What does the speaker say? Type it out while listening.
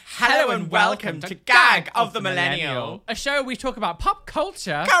Hello and welcome to Gag of the Millennial. A show where we talk about pop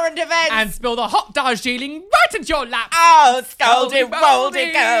culture, Current events, and spill the hot Darjeeling right into your lap. Oh, scolded,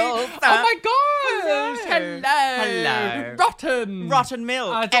 woldy girls. Oh my gosh. Hello. Hello. Rotten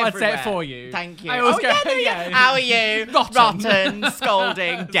milk. I thought I'd say it everywhere. for you. Thank you. I always go, yeah. How are you? Rotten.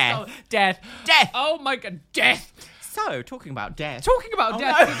 Scolding, death. Death. Death. Oh my god, death. So, talking about death. Talking about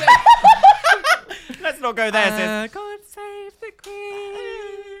death no. today. Let's not go there, sis. God save the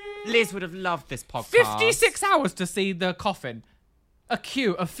Queen. Liz would have loved this podcast. 56 hours to see the coffin. A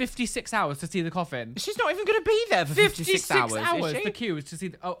queue of 56 hours to see the coffin. She's not even going to be there for 56 hours, is she? the queue is to see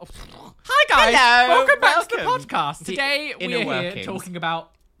the... Hi guys! Hello, Welcome back to the welcome. podcast. The Today inner we're here workings. talking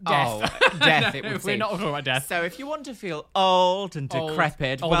about death. Oh, death, it would We're seem. not talking about death. So if you want to feel old and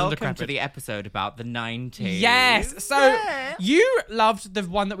decrepit, Old and welcome decrepit. to the episode about the 90s. Yes. So Yeah. you loved the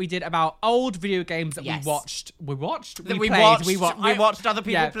one that we did about old video games that Yes. we watched. We watched? That we played. watched other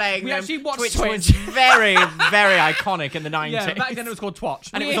people yeah, playing We them, actually watched which Twitch. was very, very iconic in the 90s. Yeah, back then it was called Twatch.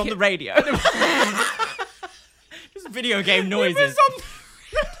 and it was on the radio. Just video game noises. It was on...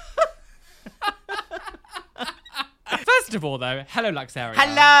 First of all, though, hello, Luxaria.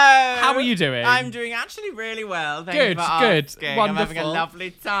 Hello. How are you doing? I'm doing actually really well. Thank Good, you for good, asking. I'm having a wonderful.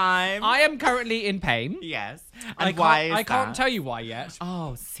 lovely time. I am currently in pain. Yes. I And why is I can't that? tell you why yet.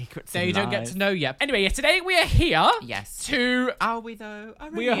 Oh, secrets. So and you don't get lies. to know yet. Anyway, today we are here Yes. to... Are we though? Are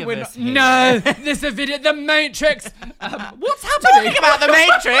We any are, of we're us not, here? no, there's a video, The Matrix. What's happening? Talking about the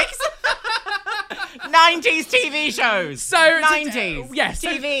Matrix. 90s TV shows. So 90s. yes, so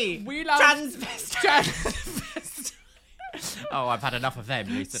TV. we love Transvestite. Oh, I've had enough of them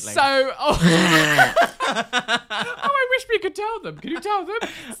recently. So, oh, I wish we could tell them. Can you tell them?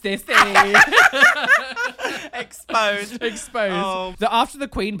 Sissy. Exposed. Exposed. Oh. After the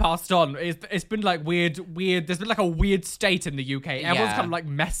Queen passed on, it's been like weird. There's been like a weird state in the UK. Everyone's Yeah. kind of like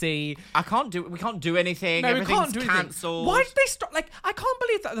messy. We can't do anything. No, we Everything's can't do anything. cancelled. Why did they stop? Like, I can't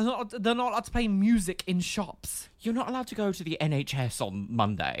believe that they're not allowed to play music in shops. You're not allowed to go to the NHS on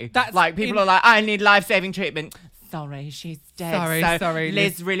Monday. That's like people are like, I need life-saving treatment. Sorry, she's dead. Sorry,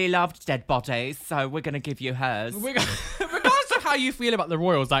 Liz really loved dead bodies, so we're gonna give you hers. Regardless of how you feel about the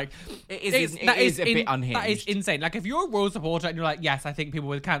Royals, like It is a bit unhinged. That is insane. Like if you're a Royal supporter and you're like, yes, I think people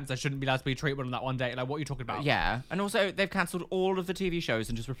with cancer shouldn't be allowed to be treated on that one day. Like, what are you talking about? Yeah, and also they've cancelled all of the TV shows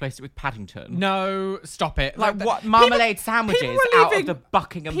and just replaced it with Paddington. No, stop it. Like the- what? Marmalade people sandwiches were out leaving- of the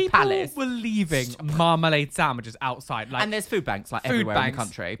Buckingham People Palace. were leaving marmalade sandwiches outside. Like And there's food banks like food everywhere banks in the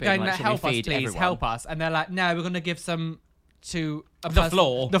country. Being going, like, like, should we help us, feed please, everyone? help us. And they're like, no, we're going to give some to The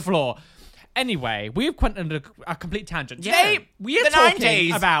floor. The floor. Anyway, we've went under a complete tangent. Yeah. Today, we are The talking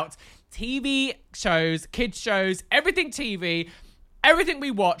 90s. about TV shows, kids shows, everything TV, everything we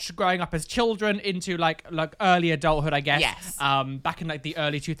watched growing up as children into like early adulthood, I guess. Yes. Back in like the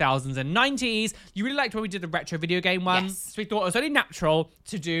early 2000s and 90s. You really liked when we did the retro video game one. Yes. So we thought it was only natural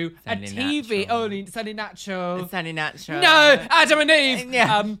to do a Only TV, natural. it's only natural. It's only natural. No, Adam and Eve.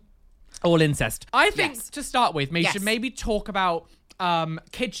 Yeah. All incest. I think Yes. to start with, we Yes. should maybe talk about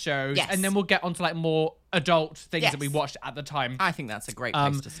kids shows, Yes. and then we'll get onto like more adult things Yes. that we watched at the time. I think that's a great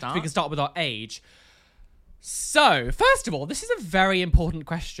place to So start. we can start with our age. So, first of all, this is a very important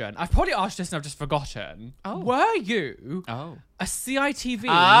question. I've probably asked this and I've just forgotten. Oh. Were you Oh. a CITV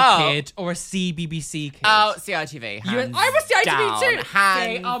Oh. kid or a CBBC kid? Oh, CITV. You- hands I was CITV down, too.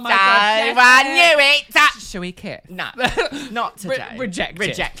 Hands See, oh my down. God, yes. I knew it. Shall we kiss? No, not today. Rejected.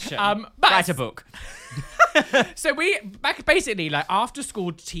 Rejection. But- Write a book. So we basically like after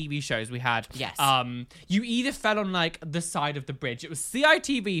school TV shows we had. Yes. You either fell on like the side of the bridge. It was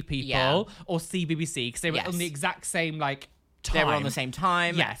CITV people Yeah. or CBBC because they were Yes. on the exact same like time. They were on the same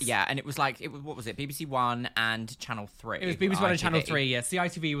time. Yes. Yeah, and it was like, what was it? BBC One and Channel 3. It was BBC One and Channel ITV. 3. Yeah,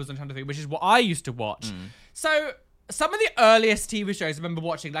 CITV was on Channel 3, which is what I used to watch. Mm. So some of the earliest TV shows I remember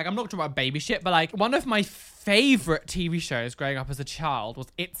watching, like I'm not talking about baby shit, but like one of my favorite TV shows growing up as a child was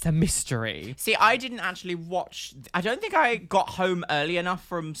It's a Mystery. See, I didn't actually watch. I don't think I got home early enough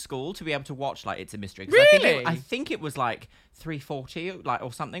from school to be able to watch like It's a Mystery. 'Cause Really? I think it was like 3:40, like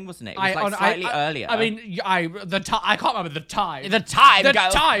or something, wasn't it? It was like slightly earlier. I mean, I can't remember the time. the time. The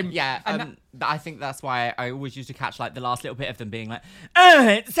girl. time. Yeah. And I think that's why I always used to catch like the last little bit of them being like, "Oh,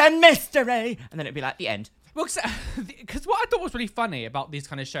 it's a mystery," and then it'd be like the end. Well, because what I thought was really funny about these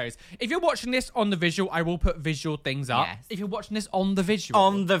kind of shows, if you're watching this on the visual, I will put visual things up. Yes. If you're watching this on the visual.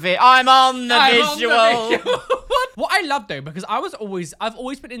 I'm on the visual. What I love though, because I've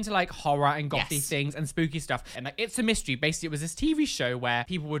always been into like horror and gothy Yes. things and spooky stuff. And like It's a Mystery, basically it was this TV show where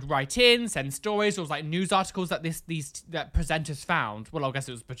people would write in, send stories, or it was like news articles that that presenters found. Well, I guess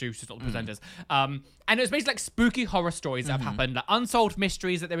it was producers, not the presenters. And it was basically like spooky horror stories that have happened, like unsolved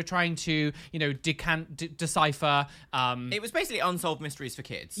mysteries that they were trying to, decipher. It was basically unsolved mysteries for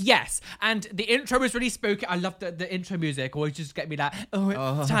kids. Yes, and the intro was really spooky. I love the intro music. Always just get me that.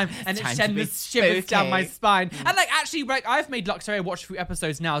 It's time, and it time to sends be the shivers down my spooky. spine. And like actually, like I've made Luxuria watch a few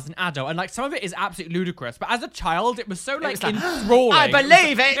episodes now as an adult, and like some of it is absolutely ludicrous. But as a child, it was so like was like, enthralling. I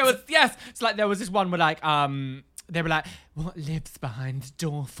believe it. It was yes. It's like there was this one where like they were like, what lives behind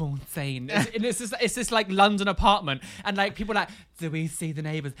door 14? And it's this like London apartment, and like people are like, do we see the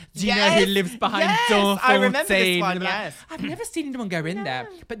neighbours? Do you know who Yes, lives behind yes, door 14? I remember this one, And they're like, yes. I've never seen anyone go in there,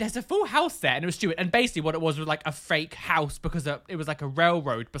 but there's a full house there, and it was stupid. And basically what it was like a fake house because it was like a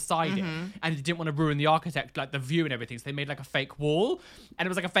railroad beside it, and they didn't want to ruin the architect, like the view and everything, so they made like a fake wall, and it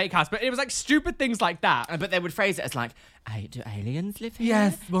was like a fake house. But it was like stupid things like that. But they would phrase it as like, hey, do aliens live here?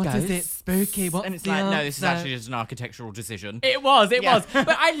 Yes, what is it? Ghosts? Spooky, what's And it's the like, no, this is answer? actually just an architectural decision. It was. Yeah.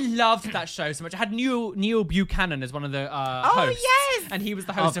 But I loved that show so much. I had Neil Buchanan as one of the hosts. yes! And he was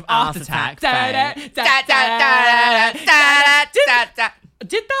the host of Art Art Attack Attack. fame. Da-da-da-da-da-da-da-da.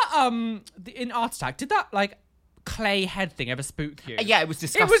 Did that, in Art Attack, did that, like, clay head thing ever spook you? Yeah, it was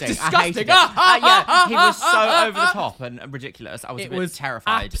disgusting. disgusting. I hated it. Yeah, he was so over the top and ridiculous. I was a bit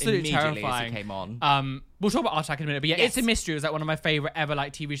terrified absolutely immediately terrifying. as he came on. We'll talk about Art Attack in a minute, but yeah, Yes. It's a Mystery was like one of my favorite ever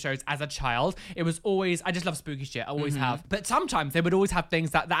like TV shows as a child. It was always, I just love spooky shit. I always have. But sometimes they would always have things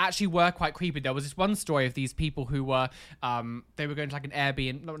that actually were quite creepy. There was this one story of these people who were, they were going to like an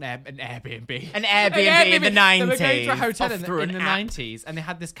Airbnb. An Airbnb in the 90s. They were going to a hotel Or in through the an app. 90s, and they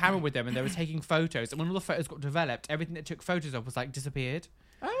had this camera with them, and they were taking photos. And when all the photos got developed, everything they took photos of was like disappeared.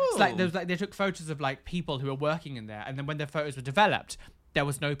 Oh. It's like there was like they took photos of like people who were working in there, and then when their photos were developed, there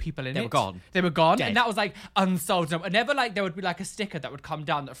was no people in it. They were gone. They were gone, Dead. and that was like unsolved. And whenever like there would be like a sticker that would come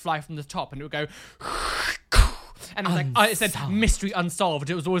down that would fly from the top, and it would go. And it was like it said mystery unsolved.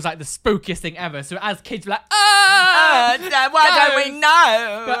 It was always like the spookiest thing ever. So as kids were like, Why don't we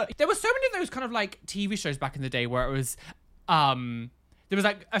know? But there were so many of those kind of like TV shows back in the day where it was there was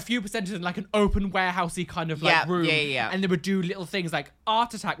like a few percentages in like an open warehousey kind of like room. Yeah. And they would do little things like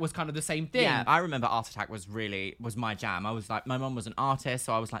Art Attack was kind of the same thing. Yeah, I remember Art Attack was my jam. I was like, my mum was an artist,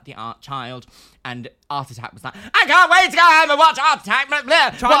 so I was like the art child, and Art Attack was like, I can't wait to go home and watch Art Attack. Blah,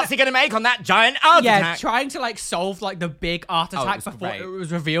 blah. What's he gonna make on that giant Art Yeah, Attack? trying to like solve like the big Art Attack was before great. it was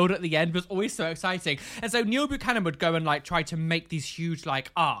revealed at the end was always so exciting. And so Neil Buchanan would go and like try to make these huge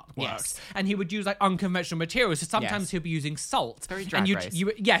like artworks, Yes. and he would use like unconventional materials. So sometimes Yes. he'll be using salt. Very and Drag you, Race.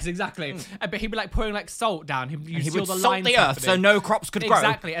 you yes, exactly. But he'd be like pouring like salt down. He He see all would the salt lines the earth so happening. no crops could grow.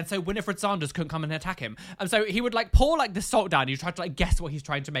 Exactly, and so Winifred Sanders couldn't come and attack him. And so he would like pour like the salt down. You try to like guess what he's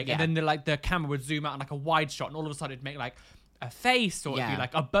trying to make, Yeah. and then the camera would zoom out on like a wide shot, and all of a sudden it'd make like a face, or it'd Yeah. be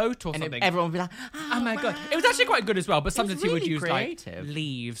like a boat or And something. everyone would be like, Oh my god, it was actually quite good as well. But sometimes he would really use creative. like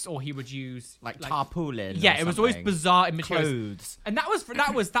leaves, or he would use like tarpaulin. Yeah, or it was always something. bizarre in materials. Clothes. And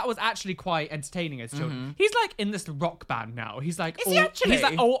that was actually quite entertaining as children. He's like in this rock band now. He's like Is he actually? He's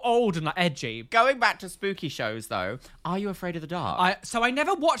like old and like edgy. Going back to spooky shows, though, Are You Afraid of the Dark? So I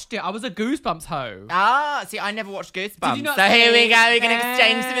never watched it. I was a Goosebumps hoe. See, I never watched Goosebumps. Did you not So here we see- go. We can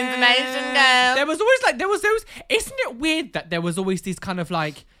exchange some information now. There was those. Isn't it weird that there was always these kind of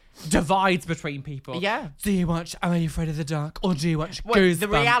like divides between people? Yeah. Do you watch Are You Afraid of the Dark, or do you watch Well, Goosebumps? the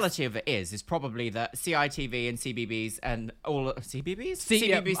reality of it is probably that CITV and CBBS and all CBBS.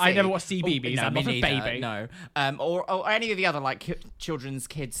 CBBC. I never watched CBBS. No, I'm me not a neither, baby. No, or any of the other like children's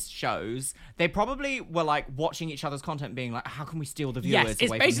kids shows. They probably were like watching each other's content, and being like, "How can we steal the viewers?" Yes, it's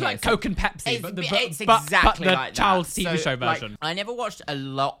away basically from like here? Coke and Pepsi, It's, but the it's but exactly the like that. child's TV So, show like, version. I never watched a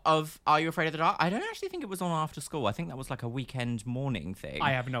lot of Are You Afraid of the Dark. I don't actually think it was on after school. I think that was like a weekend morning thing.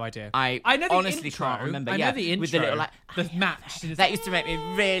 I have no idea. I know the honestly intro. can't remember. I Yeah, know the intro. with the little like the match. that used to make me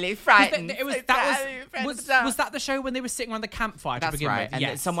really frightened. Was that the show when they were sitting around the campfire to That's begin right, with? and yes.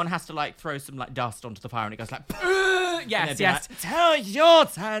 then someone has to like throw some like dust onto the fire, and it goes like. Yes, yes. Tell your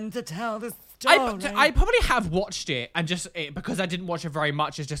turn to tell the story. I probably have watched it, and just because I didn't watch it very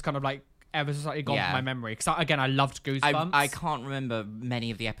much, it's just kind of like ever so slightly gone Yeah. from my memory. Because again, I loved Goosebumps. I can't remember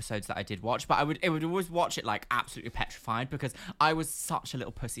many of the episodes that I did watch, but I would always watch it like absolutely petrified because I was such a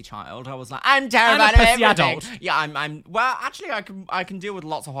little pussy child. I was like, I'm terrified I'm a of pussy everything. adult. Yeah, I'm. Well, actually, I can deal with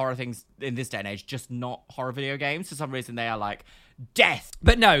lots of horror things in this day and age, just not horror video games. For some reason, they are like death.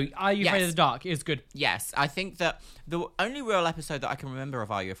 But no, Are You Afraid Yes. of the Dark is good. Yes, I think that the only real episode that I can remember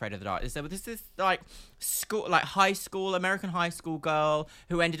of Are You Afraid of the Dark is there was this like school, like high school, American high school girl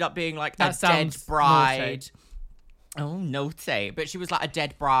who ended up being like That a dead sounds bride. Oh, naughty. But she was like a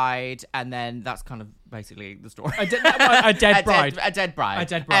dead bride, and then that's kind of basically the story. A dead bride. A dead bride. A dead bride. A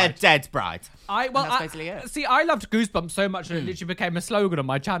dead bride. That's basically it. See, I loved Goosebumps so much that it literally became a slogan on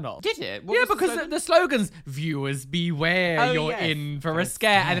my channel. Did it? What Yeah, was the because slogan? the slogan's "Viewers beware, Oh, you're yes. in for a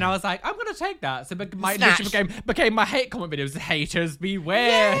scare," and then I was like, "I'm gonna take that." So my Snatch. literally became my hate comment videos. Haters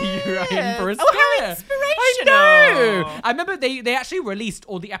beware, you're in for a scare. Oh, how inspirational. I know. I remember they actually released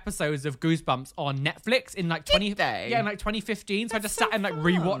all the episodes of Goosebumps on Netflix in like 20. they? Yeah, in like 2015. So I just so sat and like fun.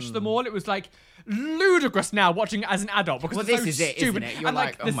 rewatched them all. It was like ludicrous now watching it as an adult because Well, it's so this is it, stupid. isn't it? You're and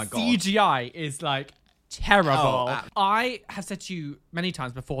like, oh the my God. CGI is like terrible. Oh, I have said to you many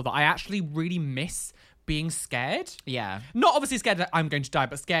times before that I actually really miss being scared. Yeah. Not obviously scared that I'm going to die,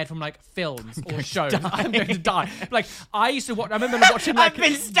 but scared from like films or shows. I'm going to die. Like I used to watch. I remember watching like I've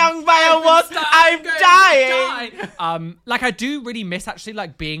been stung by a wasp. I'm dying. Like I do really miss actually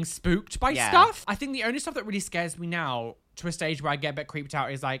like being spooked by Yeah. stuff. I think the only stuff that really scares me now to a stage where I get a bit creeped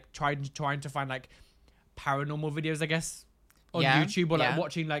out is like trying to find like paranormal videos, I guess. On Yeah, YouTube or like yeah.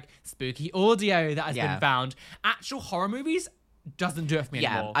 watching like spooky audio that has Yeah. been found. Actual horror movies doesn't do it for me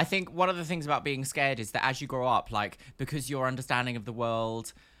Yeah, anymore. I think one of the things about being scared is that as you grow up, like, because your understanding of the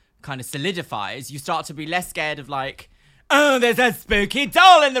world kind of solidifies, you start to be less scared of like, oh, there's a spooky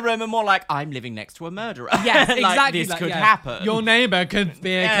doll in the room, and more like, I'm living next to a murderer. Yes, Like, exactly. this like, could yeah. happen. Your neighbor could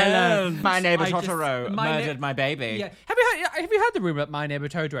be a killer. My neighbor I just- Totoro my murdered my baby. Yeah. Have you heard the rumor that My Neighbor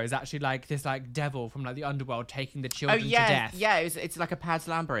Totoro is actually like this like devil from like the underworld taking the Oh, children yeah. to death? Yeah, it's like a Pan's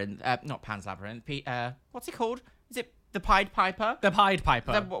Labyrinth. Not Pan's Labyrinth. What's it called? Is it the Pied Piper? The Pied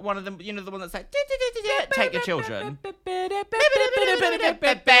Piper. One of them, you know, the one that's like, take your children.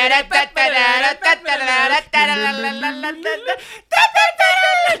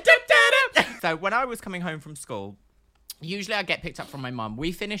 So when I was coming home from school, usually I get picked up from my mum.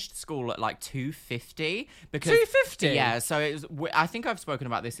 We finished school at like 2:50 because 2:50? Yeah, so it was. I think I've spoken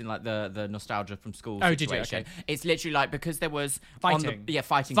about this in like the nostalgia from school Oh, did you? situation. Okay. It's literally like because there was Fighting.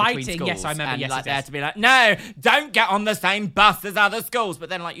 fighting Fighting, between schools. yes, I remember, And yes, like yes, they had yes. to be like, no, don't get on the same bus as other schools. But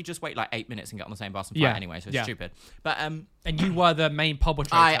then like you just wait like 8 minutes and get on the same bus and fight Yeah, anyway. So it's yeah. stupid. But And you were the main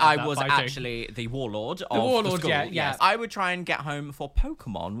perpetrator. I of that was fighting. actually the warlord of the warlord, school. yeah, Yes. yeah. I would try and get home for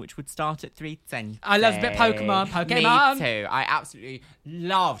Pokemon, which would start at 3:10. I love a bit Pokemon. Me too. I absolutely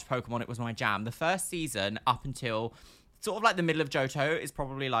loved Pokemon. It was my jam. The first season up until sort of like the middle of Johto is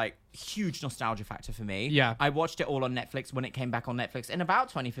probably like huge nostalgia factor for me. Yeah. I watched it all on Netflix when it came back on Netflix in about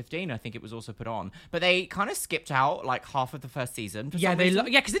 2015. I think it was also put on, but they kind of skipped out like half of the first season. For Yeah, some they reason.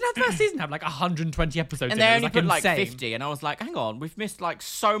 because didn't the first season have like 120 episodes And in they it? It only was, put like insane. 50, and I was like, hang on, we've missed like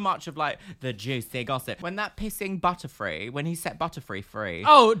so much of like the juicy gossip. When that pissing Butterfree, when he set Butterfree free,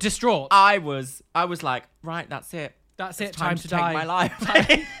 Oh, distraught. I was like, right, that's it. That's It's it. Time to take die. my life.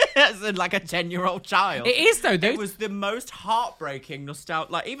 As in, like a 10-year-old child. It is though. It was the most heartbreaking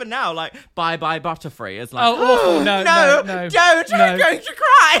nostalgia. Like even now, like bye Butterfree is like, Oh, awful. No, no, no. don't! No. I'm going to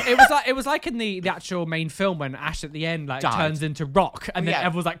cry. It was like in the actual main film when Ash at the end like Died. turns into rock and then Yeah.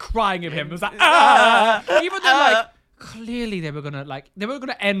 everyone's like crying at him. It was like even though like clearly they were gonna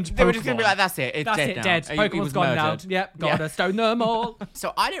end Pokemon. They were just gonna be like, that's it. It's That's dead it, now. dead. He Pokemon's was gone murdered. now. Yep, gotta stone them all.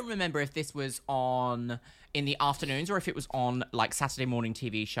 So I don't remember if this was on in the afternoons or if it was on like Saturday morning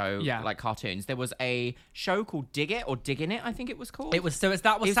TV show, Yeah. like cartoons. There was a show called Dig It or Digging It, I think it was called. That was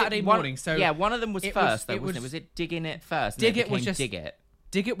Saturday one- morning. So yeah, one of them was it first, was- though, wasn't it? Was it Digging It first? and Dig then It was became just- Dig It.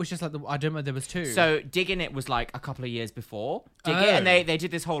 Dig It was just like I don't know. There was two. So Digging It was like a couple of years before Dig It, Oh. and they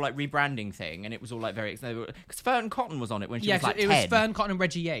did this whole like rebranding thing, and it was all like very exciting because Fern Cotton was on it when she yeah, was like it 10. was Fern Cotton and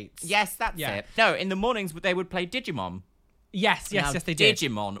Reggie Yates. Yes, that's Yeah. it. No, in the mornings they would play Digimon. Yes, Now, they did.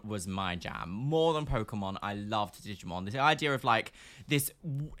 Digimon was my jam. More than Pokemon, I loved Digimon. The idea of like this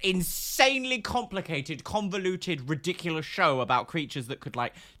insanely complicated, convoluted, ridiculous show about creatures that could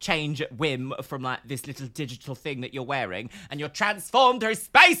like change at whim from like this little digital thing that you're wearing, and you're transformed through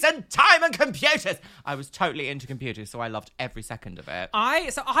space and time and computers. I was totally into computers, so I loved every second of it. I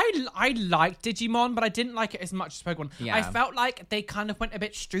liked Digimon, but I didn't like it as much as Pokemon. Yeah. I felt like they kind of went a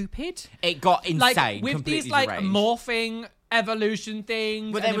bit stupid. It got insane, Like with completely these like deranged. morphing evolution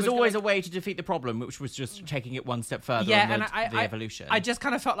things. But there was always a way to defeat the problem, which was just taking it one step further on the evolution. I just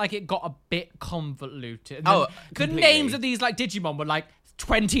kind of felt like it got a bit convoluted. And Oh, the completely. names of these like Digimon were like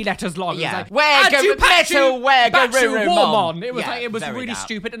 20 letters long. Yeah. It was like, Warmon. It was Yeah, like, it was very really that.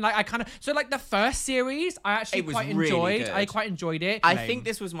 stupid. And like, I kind of, so like the first series, I actually It was quite really enjoyed. good. I quite enjoyed it. I think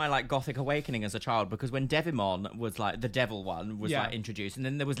this was my like gothic awakening as a child, because when Devimon was like the devil one was Yeah. like introduced, and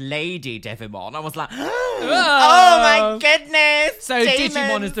then there was Lady Devimon, I was like, Oh. my goodness! So demons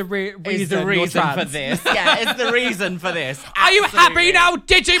Digimon is the is the reason for this. Yeah, it's the reason for this. Are you happy Absolutely. now,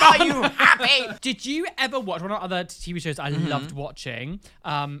 Digimon? Are you happy? Did you ever watch one of the other TV shows I loved watching?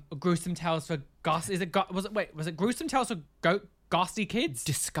 Gruesome Tales for was it Gruesome Tales for Ghastly Kids?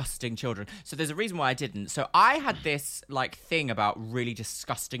 Disgusting children. So there's a reason why I didn't. So I had this like thing about really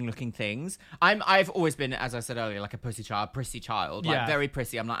disgusting looking things. I've always been, as I said earlier, like a prissy child, like Yeah. very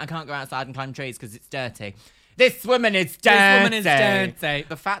prissy. I'm like, I can't go outside and climb trees because it's dirty. This woman is dirty.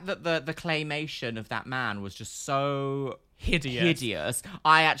 The fact that the claymation of that man was just so hideous.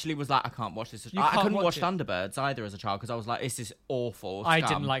 I actually was like, I can't watch this. I couldn't watch Thunderbirds either as a child, because I was like, this is awful. I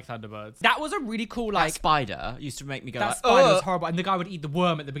didn't like Thunderbirds. That was a really cool like. That spider used to make me go That like, spider was ugh. horrible, and the guy would eat the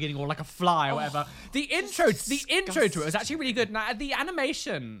worm at the beginning, or like a fly or whatever. The intro to it was actually really good. Now the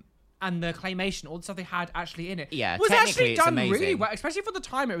animation and the claymation, all the stuff they had actually in it, Yeah, was technically actually it's done amazing. really well. Especially for the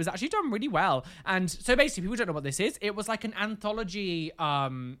time, it was actually done really well. And so basically, people don't know what this is. It was like an anthology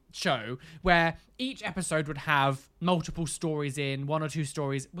show where each episode would have multiple stories in, one or two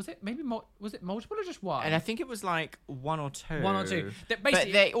stories. Was it multiple or just one? And I think it was like one or two. That But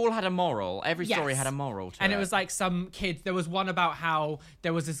basically- they all had a moral. Every story Yes. had a moral to it. And it was like some kids. There was one about how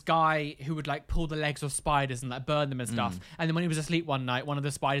there was this guy who would like pull the legs of spiders and like burn them and stuff. And then when he was asleep one night, one of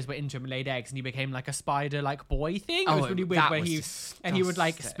the spiders went into him and laid eggs, and he became like a spider like boy thing. It was really weird. that Where was he would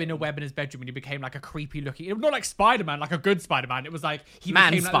like spin a web in his bedroom, and he became like a creepy looking. Not like Spider-Man, like a good Spider-Man. It was like he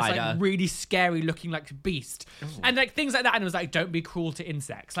Man became like, this, spider. like really scary looking like beast, and like things like that. And it was like, don't be cruel to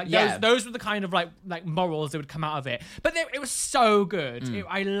insects. Like Yeah. those were the kind of like morals that would come out of it. But it was so good.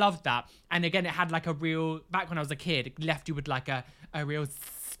 I loved that. And again, it had like a real, back when I was a kid, it left you with like a real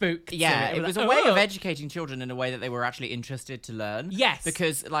spook. to Yeah, it was a way of "Oh." educating children in a way that they were actually interested to learn. Yes.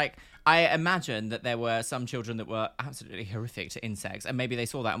 Because, like, I imagine that there were some children that were absolutely horrific to insects, and maybe they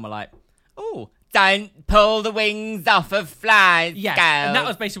saw that and were like, oh, don't pull the wings off of flies, Yes, girl. and that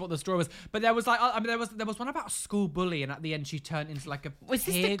was basically what the story was. But there was like, I mean, there was one about a school bully, and at the end she turned into like a Was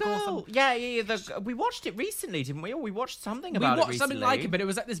this the pig or girl? something. Yeah. We watched it recently, didn't we? Or we watched something We about it watched recently. something like it, but it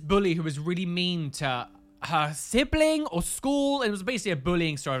was like this bully who was really mean to her sibling or school. It was basically a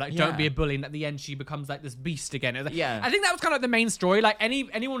bullying story, like don't Yeah. be a bully, and at the end she becomes like this beast again. It was like- Yeah. I think that was kind of like the main story. Like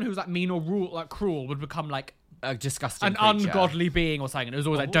anyone who was like mean or cruel would become like A disgusting an creature. ungodly being or something. It was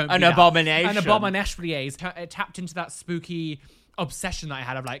always like, don't be An that. abomination. An abomination. It tapped into that spooky obsession that I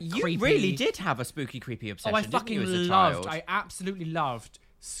had of like You creepy. really did have a spooky, creepy obsession, Oh, I didn't fucking you, as a loved. child? I absolutely loved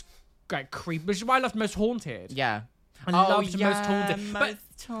like creep, which is why I loved Most Haunted. Yeah. I loved Most Haunted. But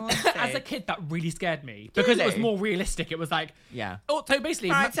Haunted. as a kid, that really scared me because it was Really? more realistic. It was like, Yeah. oh, so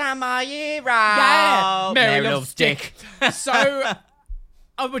basically, Right time my year yeah, out. Mary loves Dick. So.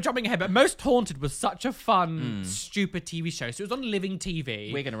 Oh, we're jumping ahead, but Most Haunted was such a fun, stupid TV show. So it was on Living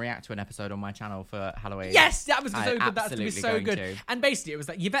TV. We're going to react to an episode on my channel for Halloween. Yes, that was so I'm good. That's gonna be so absolutely good. going to. And basically, it was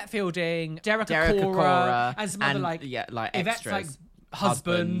like Yvette Fielding, Derek Derek Acorah, Acorah, and some other like like Yvette's extras. like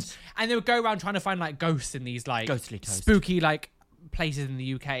husband, and they would go around trying to find like ghosts in these like Ghostly toast. spooky like places in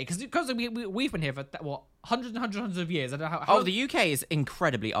the UK because we've been here for what hundreds of years. I don't know how. Oh, the UK is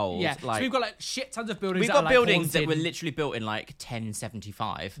incredibly old. yeah. Like, So we've got like shit tons of buildings. we've that got are, like, buildings that haunted. were literally built in like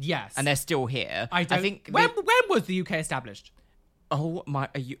 1075. Yes. And they're still here. I think when was the UK established? Oh my!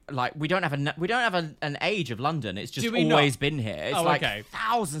 Like we don't have an age of London. It's just Do we not? always been here. It's Oh, like okay.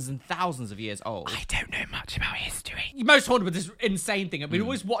 thousands and thousands of years old. I don't know much about history. Most Haunted was this insane thing. We'd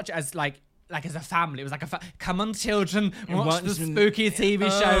always watch it as like as a family. It was like come on, children, watch the spooky TV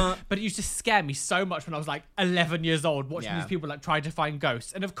show. But it used to scare me so much when I was like 11 years old, watching these people like try to find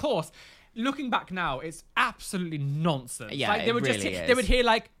ghosts. And of course, looking back now, it's absolutely nonsense. Yeah, like, they it would really they is. would hear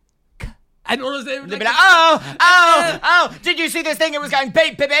like. And all of them, They'd be like, oh! Did you see this thing? It was going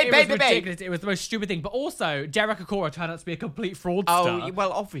beep, beep, beep, it was beep, beep, beep. ridiculous. It was the most stupid thing. But also, Derek Acorah turned out to be a complete fraudster. Oh,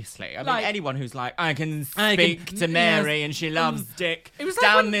 well, obviously. I mean, Like- anyone who's like, I can I speak can- to Mary yes, and she loves Dick. It was like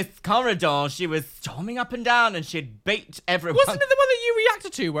down when- this corridor, she was storming up and down and she'd beat everyone. Wasn't it the one that you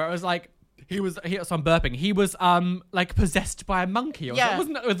reacted to where it was like so I'm burping. He was like possessed by a monkey or Yeah.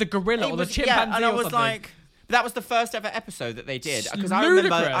 something. Wasn't it with the gorilla It or was- the chimpanzee and I or was something? like, that was the first ever episode that they did. It's Because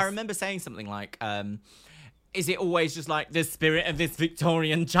ludicrous. I remember saying something like, is it always just like the spirit of this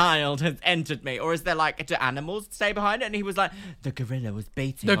Victorian child has entered me, or is there like, do animals stay behind it? And he was like, the gorilla was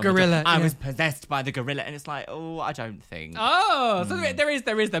beating The on gorilla, I yeah. was possessed by the gorilla, and it's like, oh, I don't think. Oh, so there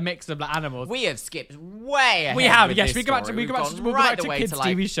is the mix of like animals. We have skipped way ahead. We have, with yes. this We go back to story. we We've go back gone to we'll go right back the to way kids' to,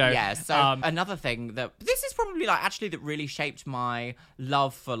 like, TV show. Yeah. So another thing that this is probably like actually that really shaped my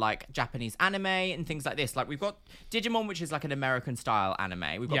love for like Japanese anime and things like this. Like we've got Digimon, which is like an American style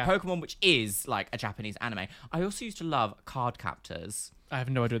anime. We've got Yeah. Pokemon, which is like a Japanese anime. I also used to love Card Captors. I have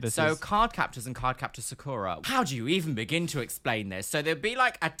no idea what this So is. Card Captors and Card Captor Sakura. How do you even begin to explain this? So there'd be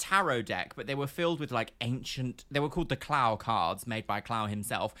like a tarot deck, but they were filled with like ancient, they were called the Clow cards, made by Clow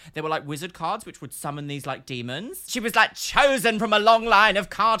himself. They were like wizard cards, which would summon these like demons. She was like chosen from a long line of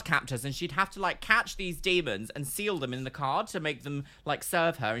card captors, and she'd have to like catch these demons and seal them in the card to make them like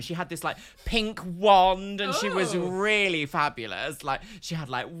serve her. And she had this like pink wand, and she was Oh. really fabulous. Like she had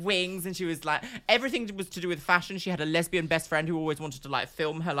like wings, and she was like, everything was to do with fashion. She had a lesbian best friend who always wanted to like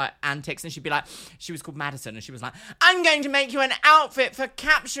film her like antics, and she'd be like, she was called Madison, and she was like, I'm going to make you an outfit for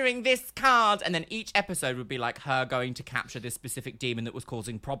capturing this card. And then each episode would be like her going to capture this specific demon that was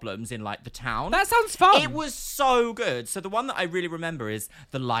causing problems in like the town. That sounds fun. It was so good. So the one that I really remember is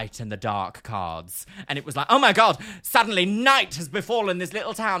the light and the dark cards. And it was like, oh my God, suddenly night has befallen this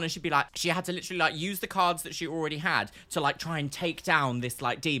little town. And she'd be like, she had to literally like use the cards that she already had to like try and take down this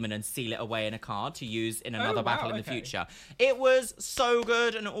like demon and seal it away in a card to use in another wow, battle in the okay. future. It was so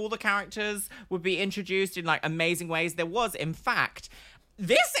good, and all the characters would be introduced in like amazing ways. There was, in fact,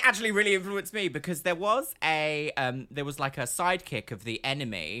 this actually really influenced me because there was like a sidekick of the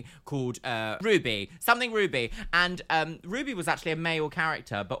enemy called Ruby, something Ruby, and Ruby was actually a male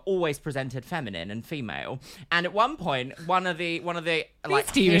character but always presented feminine and female. And at one point, one of the like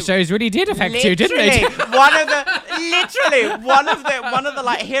TV shows really did affect you, didn't they? one of the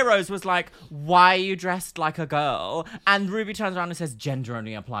like heroes was like, why are you dressed like a girl? And Ruby turns around and says, gender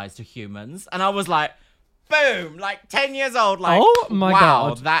only applies to humans. And I was like, boom, like 10 years old, like, Oh my wow,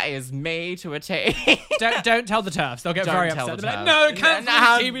 God. that is me to a T. don't tell the turfs. They'll get very Don't tell upset. the They'll be like, term. no, cancel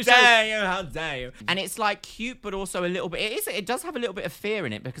How this TV show. dare you, how dare you. And it's like cute, but also a little bit, it does have a little bit of fear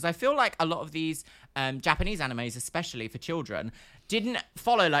in it, because I feel like a lot of these Japanese animes, especially for children, didn't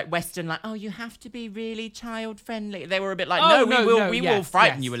follow like Western, like, oh, you have to be really child friendly. They were a bit like, Oh, we will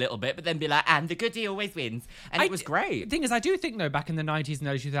frighten yes. you a little bit, but then be like, and the goodie always wins. And it was The great. thing is, I do think though, back in the 90s and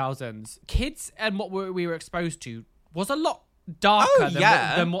early 2000s, kids and what we were exposed to was a lot darker Oh,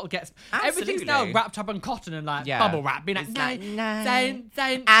 yeah. than what gets. Everything's now Absolutely. wrapped up in cotton and like Yeah. bubble wrap, being like, It's no, like, no. don't share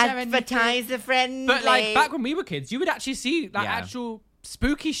anything." Advertiser friendly. But like back when we were kids, you would actually see like Yeah. actual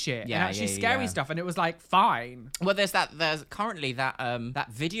spooky shit Yeah, and actually yeah, scary yeah. stuff, and it was like fine. Well, there's currently that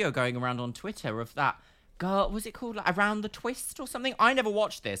video going around on Twitter of that girl, was it called like Around the Twist or something? I never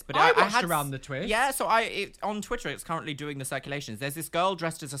watched this, but I watched had Around the Twist. Yeah, so on Twitter it's currently doing the circulations. There's this girl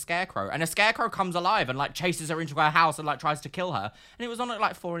dressed as a scarecrow, and a scarecrow comes alive and like chases her into her house and like tries to kill her. And it was on at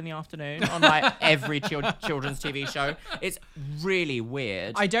like 4 p.m. on like every children's TV show. It's really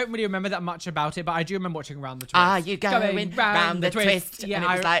weird. I don't really remember that much about it, but I do remember watching Around the Twist. Ah, you going round the twist. Yeah, and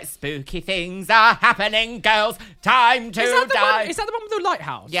it was like, spooky things are happening, girls. Time to Is that, die. is that the one with the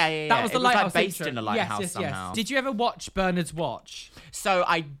lighthouse? Yeah, yeah, That yeah. was the It was, like, lighthouse based intro. in a lighthouse yes, somehow. Yes. Did you ever watch Bernard's Watch? So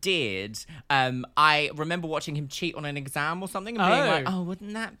I did. I remember watching him cheat on an exam or something and being Oh. like, oh,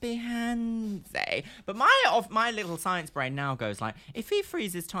 wouldn't that be handy? But my little science brain now goes like, if he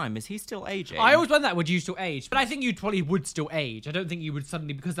freezes time, is he still aging? I always wonder that, would you still age? But I think you probably would still age. I don't think you would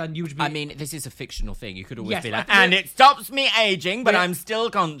suddenly, because then you would be... I mean, this is a fictional thing. You could always Yes, be I like, think and it stops me aging, but We're- I'm still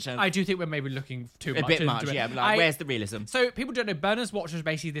conscious. I do think we're maybe looking too much a bit into much, it. yeah. But like, where's the realism? So people don't know, Bernard's Watch was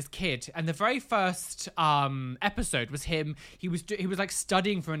basically this kid, and the very first episode was him. He was like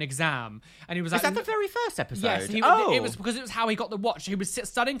studying for an exam, and he was Is like, that the very first episode? yes, oh. it was because it was how he got the watch. He was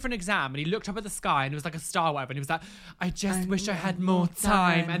studying for an exam, and he looked up at the sky, and it was like a star, or whatever, and he was like, I just wish I had more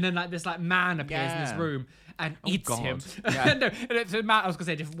time. And then like this like man appears in his Yeah. room and eats God. him. Yeah. No, and it's a man. I was gonna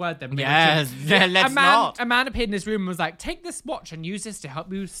say a different word then. maybe Yes, I shouldn't. yeah, let's not. A man appeared in his room and was like, take this watch and use this to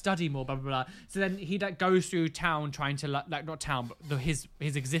help you study more, blah, blah, blah. So then he like goes through town trying to like not town, but his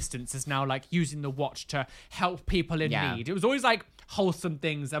existence is now like using the watch to help people in Yeah. need. It was always like wholesome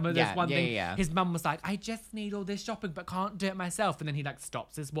things. I mean, there's Yeah, one yeah, thing, yeah. his mum was like, I just need all this shopping but can't do it myself. And then he like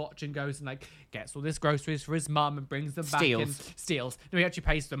stops his watch and goes and like gets all this groceries for his mum and brings them back and steals. No, he actually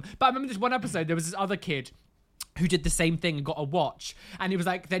pays them. But I remember this one episode, there was this other kid who did the same thing and got a watch, and he was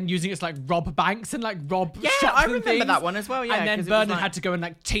like then using it to like rob banks and like rob shops I and remember things. that one as well, yeah, And then 'cause it was Bernard like- had to go and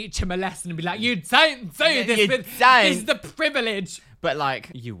like teach him a lesson and be like, you don't say You this, don't. this is the privilege. But like,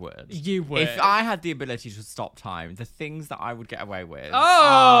 you would. You would. If I had the ability to stop time, the things that I would get away with.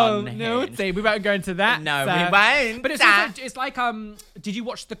 Oh, unhinged. no, see, we won't go into that. No, so. we won't. But it's like, did you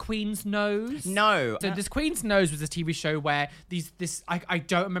watch The Queen's Nose? No. So this Queen's Nose was this TV show where I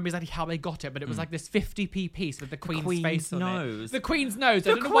don't remember exactly how they got it, but it was like this 50p piece with the Queen's face on it. The Queen's Nose.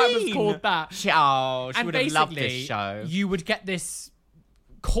 I don't know why it was called that. She would have loved this show. You would get this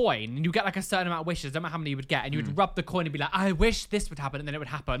coin and you get like a certain amount of wishes, don't matter how many you would get, and you would rub the coin and be like, I wish this would happen, and then it would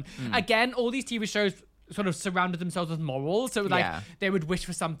happen. Again, all these TV shows sort of surrounded themselves with morals, so like they would wish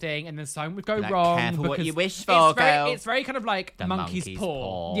for something and then something would go wrong. Careful what you wish for, it's very kind of like the monkey's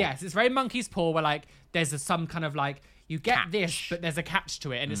paw. Yes, it's very monkey's paw, where like there's some kind of like, you get this, but there's a catch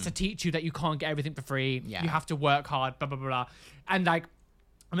to it, and it's to teach you that you can't get everything for free. You have to work hard, blah blah blah, blah. And like,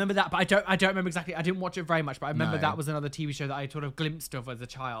 I remember that, but I don't remember exactly. I didn't watch it very much, but I remember that was another TV show that I sort of glimpsed of as a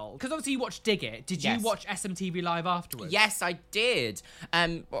child. Because obviously you watched Dig It. Did you watch SMTV Live afterwards? Yes, I did.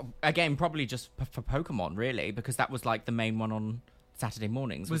 Well, again, probably just for Pokemon, really, because that was like the main one on Saturday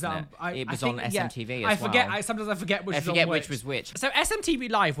mornings, wasn't it? It was on SMTV as well. Sometimes I forget which was which. So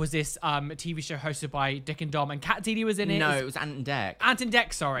SMTV Live was this TV show hosted by Dick and Dom, and Kat Deely was in it. No, it was Ant and Dec. Ant and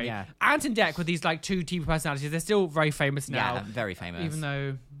Dec, sorry. Yeah. Ant and Dec were these like two TV personalities. They're still very famous now. Yeah, very famous. Even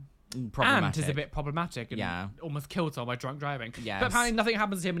though Ant is a bit problematic and almost killed someone by drunk driving. Yes. But apparently nothing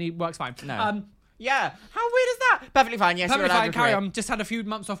happens to him and he works fine. No. Yeah, how weird is that? Perfectly fine. Yes, perfectly you're allowed fine. to Carry on. Just had a few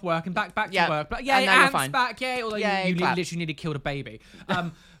months off work and back to work. But yeah, and now you're Ant's fine. back. Yeah, although Yay, you clap. literally nearly killed a baby.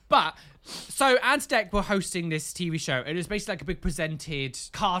 But so Ant and Dec were hosting this TV show. It was basically like a big presented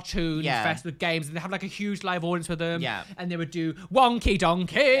cartoon fest with games, and they have like a huge live audience with them. Yeah. And they would do Wonky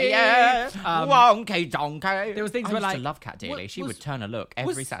Donkey. Yeah. Wonky Donkey. There was things I where used like, to love Kat Deely. She would turn a look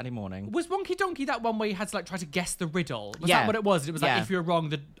every Saturday morning. Was Wonky Donkey that one where you had to like try to guess the riddle? Was Yeah. that what it was? It was like Yeah. if you were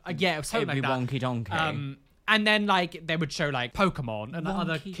wrong, it was something It'd be like that. Wonky Donkey. And then like they would show like Pokemon and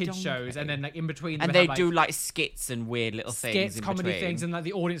other Wonky kids Donkey. shows, and then like in between, And they they have, do like skits and weird little things. skits, in comedy between. things, and like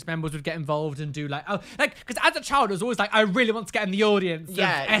the audience members would get involved and do like because as a child I was always like, I really want to get in the audience of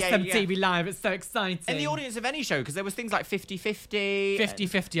SMTV Live. It's so exciting. In the audience of any show, because there was things like 50-50.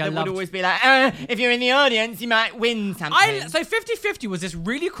 50-50, I That loved. would always be like, if you're in the audience, you might win something. So 50-50 was this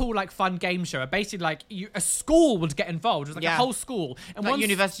really cool like fun game show. Basically like a school would get involved. It was like a whole school. And like one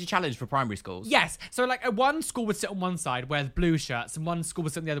University Challenge for primary schools. Yes. So like one school would sit on one side where the blue shirts, and one school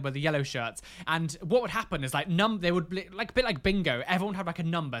would sit on the other where the yellow shirts. And what would happen is like they would be like a bit like bingo. Everyone had like a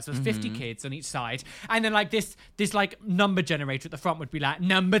number. So there's 50 kids on each side. And then like this like number generator at the front would be like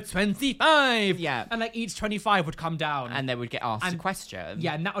number 25. Yeah. And like each 25 would come down. And they would get asked a question.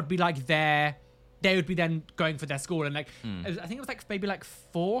 Yeah, and that would be like they would be then going for their school, and like I think it was like maybe like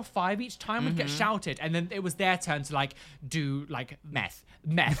 4 or 5 each time would get shouted, and then it was their turn to like do like meth.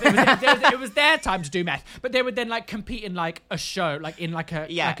 It was their time to do meth, but they would then like compete in like a show, like in like a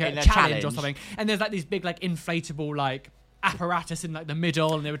challenge or something. And there's like these big like inflatable like apparatus in like the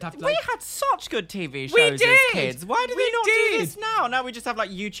middle, and they would have to like, we had such good TV shows We as did! kids. Why do We they not did! do this now? Now we just have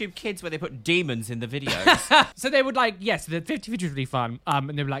like YouTube Kids where they put demons in the videos. So they would like, so the 50-50 was really fun. And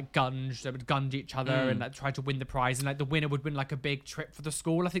they would like gunge, they would gunge each other and like try to win the prize. And like the winner would win like a big trip for the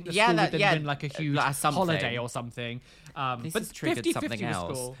school. I think the school would then win like a huge holiday or something. This but has triggered 50-50 something was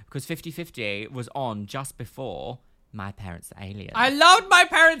else. cool. Because 50-50 was on just before My Parents Are Aliens. I loved My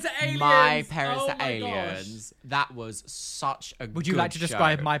Parents Are Aliens. My Parents Oh Are my Aliens. gosh. That was such a Would you like to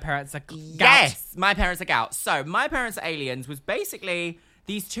describe show. My Parents Are Gout? Yes, My Parents Are Gout. So, My Parents Are Aliens was basically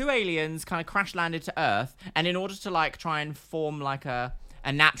these two aliens kind of crash landed to Earth, and in order to like try and form like a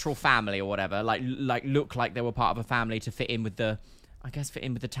natural family or whatever, like look like they were part of a family to fit in with the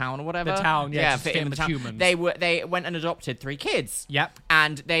town or whatever. The town, just fit in with the town. humans. They went and adopted 3 kids. Yep.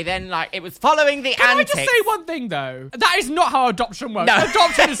 And they then it was following the Can antics. I just say one thing though? That is not how adoption works. No.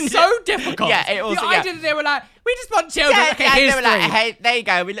 Adoption is so difficult. Yeah, it also- the idea that they were like, we just want children. Yeah, okay, yeah, here's they were 3. like, hey, there you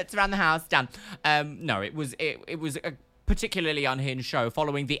go. We looked around the house, done. No, it was a particularly unhinged show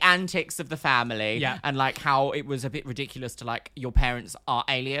following the antics of the family. Yeah. And like how it was a bit ridiculous to like your parents are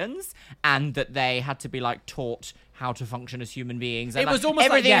aliens and that they had to be like taught how to function as human beings. And It like, was almost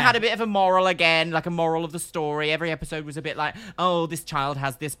like, everything yeah. had a bit of a moral again, like a moral of the story. Every episode was a bit like, oh, this child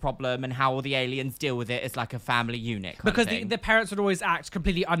has this problem and how will the aliens deal with it as like a family unit. Because the parents would always act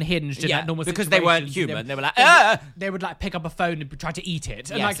completely unhinged in that normal because they weren't situations. human. They were like, they would like pick up a phone and try to eat it,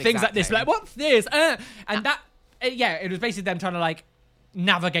 and Yes, like things like this, exactly. like what's this? And that, it was basically them trying to like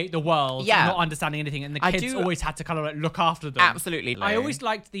navigate the world, Yeah. not understanding anything, and the I kids do- always had to kind of like look after them. Absolutely. I always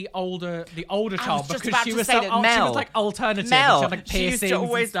liked the older child just because about she to was say so that she Mel- was like alternative. Mel, and she had like she used piercings to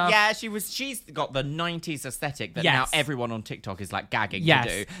always, and stuff. yeah, she's got the 90s aesthetic that now Yes. everyone on TikTok is like gagging Yes.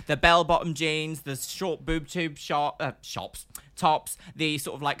 to do. The bell-bottom jeans, the short boob tube tops, tops, the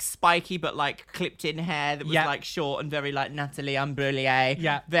sort of like spiky but like clipped in hair that was Yeah. like short and very like Natalie Imbruglia.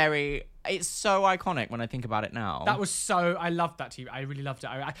 Yeah. Very. It's so iconic when I think about it now. That was so. I loved that TV. I really loved it.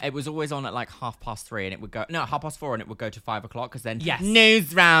 It was always on at like 3:30, and it would go 4:30, and it would go to 5:00, because then Yes.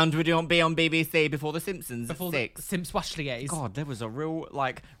 News Round would be on BBC before The Simpsons before at the 6. Sims Washliers. God, there was a real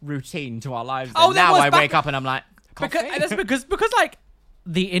like routine to our lives. Oh, then. there Now was I back wake up and I'm like, coffee? Because like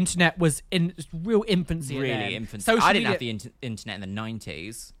the internet was in real infancy. Really then. infant. Social I didn't media- have the internet in the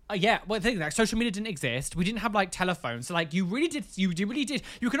 90s. Yeah, well, the thing like social media didn't exist. We didn't have like telephones, so like you really did. You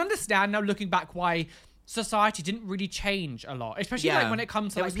can understand now looking back why society didn't really change a lot, especially Yeah. like when it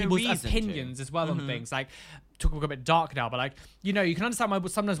comes to There like was no people's reason opinions as well on things. Like, talking a bit dark now, but like you can understand why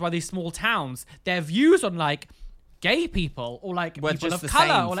sometimes why these small towns their views on like gay people or like Were people just of the color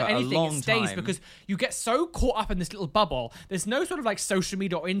same or like for a anything, long it stays time. because you get so caught up in this little bubble. There's no sort of like social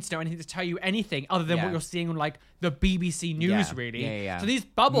media or internet or anything to tell you anything other than Yeah. what you're seeing on like the BBC News, Yeah. really. Yeah. So these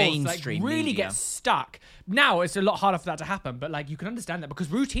bubbles like Mainstream really media. get stuck. Now it's a lot harder for that to happen, but like you can understand that because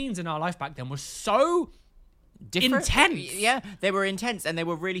routines in our life back then were so Different. intense. Yeah, they were intense, and they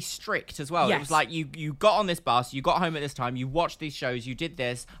were really strict as well. It Yes. was like you got on this bus, you got home at this time, you watched these shows, you did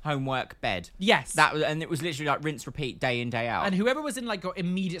this, homework, bed. Yes. And it was literally like rinse, repeat, day in, day out. And whoever was in like your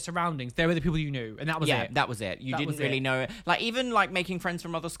immediate surroundings, they were the people you knew, and that was yeah, it. that was it. You That didn't was really it. know it. Like, even like making friends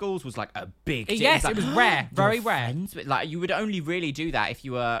from other schools was like a big deal. Yes, like, it was rare, very "You're rare." friends with-" Like, you would only really do that if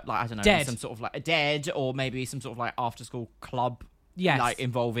you were like, I don't know, Dead. some sort of like dead, or maybe some sort of like after school club. Yes. Like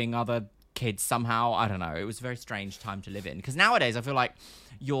involving other kids somehow. I don't know. It was a very strange time to live in, because nowadays I feel like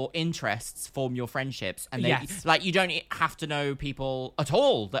your interests form your friendships, and they, Yes. like you don't have to know people at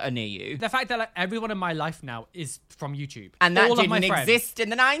all that are near you. The fact that like everyone in my life now is from YouTube, And that all of my didn't friends. exist in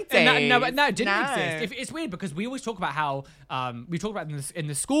the 90s. No, it didn't No. exist. It's weird because we always talk about how we talk about in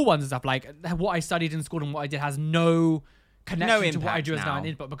the school ones and stuff like what I studied in school and what I did has no connection to what I impact do as now now. an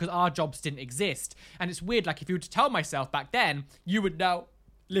input because our jobs didn't exist. And it's weird. Like if you were to tell myself back then, you would now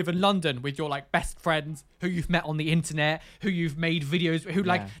live in London with your like best friends who you've met on the internet, who you've made videos, who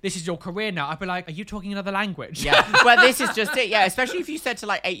like Yeah. this is your career now. I'd be like, are you talking another language? Yeah, well, this is just it. Yeah, especially if you said to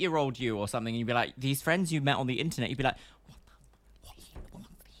like 8-year-old you or something, and you'd be like, "These friends you met on the internet," you'd be like, "What's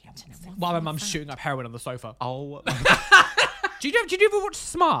the internet? While my mum's shooting up heroin on the sofa. Oh, Did you ever watch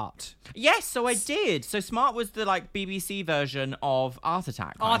Smart? yes. So I did. So Smart was the like BBC version of Art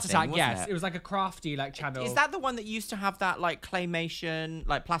Attack. kind Art of Attack, thing, yes. wasn't It was like a crafty like channel. Is that the one that used to have that like claymation,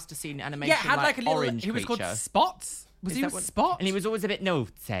 like plasticine animation? Yeah, it had like a little. orange He was called creature? Spots. Was Is he that was what- Spot? And he was always a bit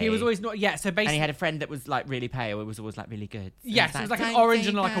naughty. He was always not. Yeah. So basically, And he had a friend that was like really pale. It was always like really good. So yes, it was like an "Don't orange say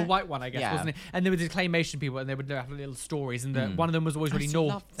and like a that." white one, I guess, Yeah. wasn't it? And there were the claymation people, and they would have little stories, and one of them was always I really used to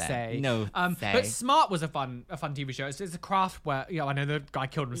naughty. love that. Say, Naughty. but Smart was a fun TV show. It's a craft where I know the guy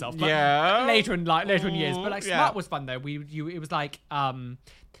killed himself, but Yeah. later in years. But like Yeah. Smart was fun though. It was like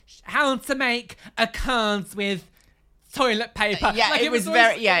how to make a cans with toilet paper. Yeah, Like, it was always-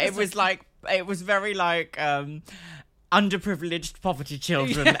 very. Yeah, it was very like underprivileged poverty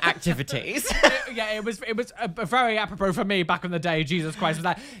children activities. it was a very apropos for me back in the day. Jesus Christ was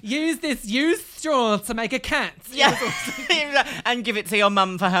like, use straw to make a cat. Yeah, and give it to your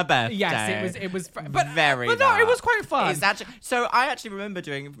mum for her birthday. Yes, it was but very. but no, it that. was quite fun. It's actually, so I actually remember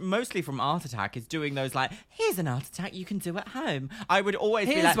doing, mostly from Art Attack, is doing those like, here's an Art Attack you can do at home. I would always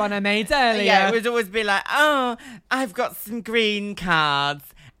be Here's like, one I made earlier. yeah, it would always be like, oh, I've got some green cards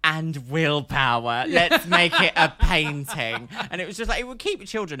and willpower. Let's make it a painting. And it was just like, it would keep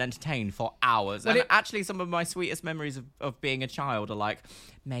children entertained for hours. Well, and it- actually, some of my sweetest memories of being a child are like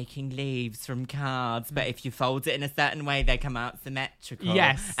making leaves from cards, but if you fold it in a certain way, they come out symmetrical.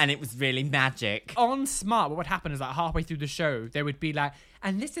 Yes. And it was really magic. On Smart, what would happen is like halfway through the show, they would be like,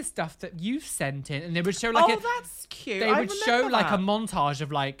 and this is stuff that you've sent in, and they would show like That's cute. they I would show remember like a that. montage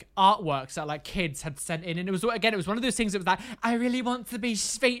of like artworks that like kids had sent in, and it was one of those things that was like, I really want to be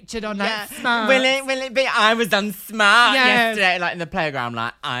featured on Yeah. like Smart. Will it be? I was on Smart Yes. yesterday, like in the playground,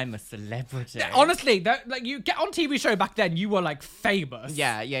 like I'm a celebrity. Honestly, like you get on TV show back then, you were like famous.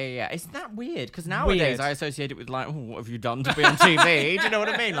 Yeah. Isn't that weird? Because nowadays Weird. I associate it with like, oh, what have you done to be on TV? Do you know what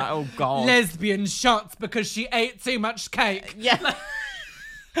I mean? Like, oh god. Lesbian shots because she ate too much cake. Yeah.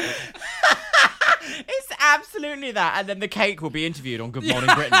 It's absolutely that. And then the cake will be interviewed on Good Morning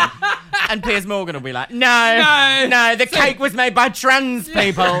Britain. And Piers Morgan will be like, no, the cake was made by trans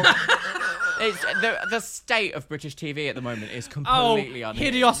people. It's the state of British TV at the moment is completely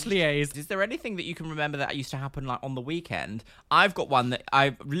unhinged. hideously aged. Is there anything that you can remember that used to happen like on the weekend? I've got one that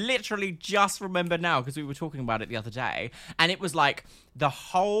I literally just remember now because we were talking about it the other day, and it was like the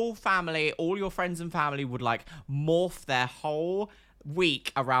whole family, all your friends and family would like morph their whole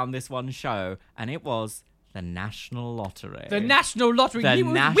week around this one show, and it was The National Lottery. The National Lottery. The It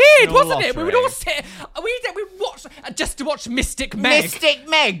was National weird, wasn't it? We would Lottery. all sit. We watched just to watch Mystic Meg. Mystic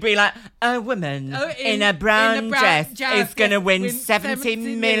Meg be like, a woman in a brown dress is going to win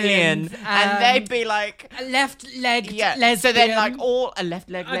 70 million. And they'd be like... A left-legged Yeah, lesbian. so then like all a left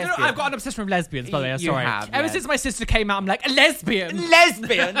leg I don't know, lesbian. I've got an obsession with lesbians, by the way. I'm You sorry. have, Ever yes. since my sister came out, I'm like, a lesbian.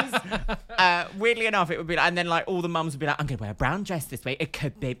 Lesbians. Weirdly enough, it would be like, and then like all the mums would be like, I'm going to wear a brown dress this week. It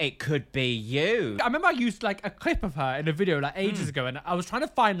could be you. I remember I used like a clip of her in a video like ages ago, and I was trying to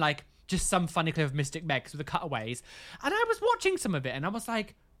find like just some funny clip of Mystic Meg with the cutaways, and I was watching some of it, and I was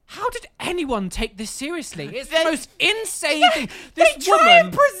like, how did anyone take this seriously? It's the most insane thing. This They try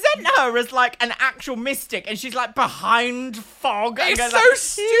and woman. present her as like an actual mystic, and she's like behind fog. and It's goes so like,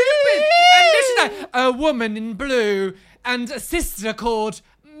 stupid. And this is like a woman in blue and a sister called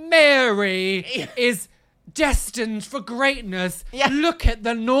Mary is destined for greatness. Yeah. Look at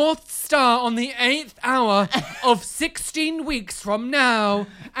the North Star on the 8th hour of 16 weeks from now,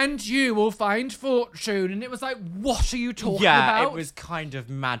 and you will find fortune. And it was like, what are you talking Yeah, about? it was kind of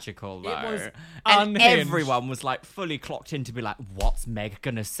magical though. was and unhinged. everyone was like fully clocked in to be like, what's Meg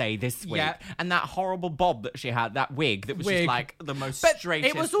gonna say this week? Yeah. And that horrible bob that she had, that wig that was just Wig. like the most But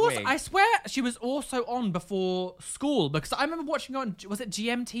straightest it was also, wig. I swear, she was also on before school, because I remember watching her on, was it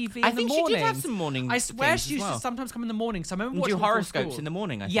GMTV in I the think she morning? did have some morning I swear things she as used well. to sometimes come in the morning, so I remember And watching do her before horoscopes school. in the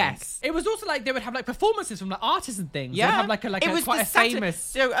morning, I think. Yes. It was also like they would have like performances from like artists and things. Yeah, They'd have like it was quite the a Saturday- famous.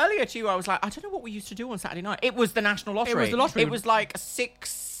 So earlier to you, I was like, I don't know what we used to do on Saturday night. It was the National Lottery. was the lottery. It was like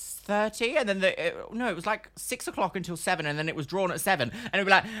 6:30, and then no, it was like 6 o'clock until 7, and then it was drawn at 7, and it would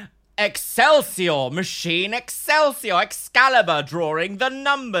be like. Excelsior, machine Excelsior, Excalibur drawing the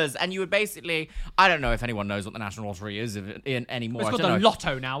numbers. And you would basically, I don't know if anyone knows what the National Lottery is anymore. It's I called don't the know.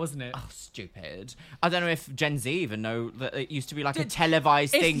 Lotto now, isn't it? Oh, stupid. I don't know if Gen Z even know that it used to be like a Did-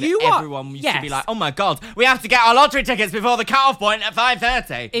 televised if thing you that are- everyone used to be yes. like, oh my God, we have to get our lottery tickets before the cut-off point at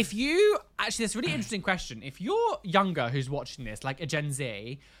 5:30. If you actually, that's a really interesting question. If you're younger who's watching this, like a Gen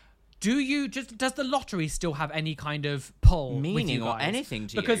Z, does the lottery still have any kind of pull with Meaning you or guys? anything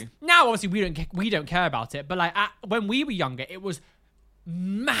to because you? now obviously we don't care about it, but like when we were younger, it was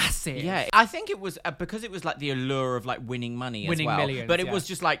massive. Yeah, I think it was because it was like the allure of like winning money Winning as well. millions, But it yeah. was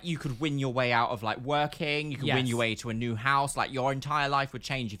just like you could win your way out of like working, you could win Yes. your way to a new house, like your entire life would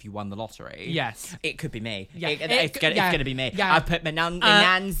change if you won the lottery. Yes. It could be me. Yeah. It's gonna be me. Yeah. I put my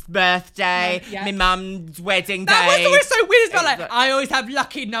nan's birthday, Yeah. my mum's wedding day. That was always so weird. It's about It's like I always have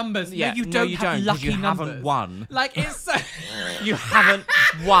lucky numbers. Yeah, No, you no, don't you have don't, 'cause lucky you numbers. haven't won. Like it's so. You haven't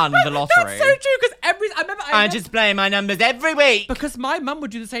won the lottery. That's so true because I remember I just play my numbers every week. because my mum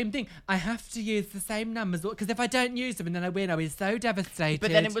would do the same thing. I have to use the same numbers because if I don't use them and then I win, I'll be so devastated.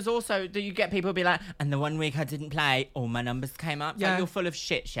 But then it was also that you get people be like, and the one week I didn't play, all my numbers came up. It's Yeah. like, you're full of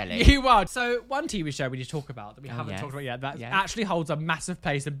shit, Shelley. You are. So one TV show we need to talk about that we haven't yes. talked about yet that Yes. actually holds a massive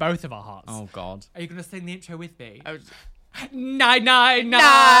place in both of our hearts. Oh God. Are you going to sing the intro with me? I was- 999.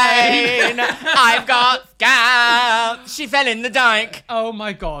 9. I've got scalp. She fell in the dike. Oh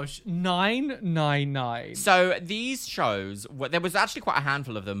my gosh. 999. So these shows, there was actually quite a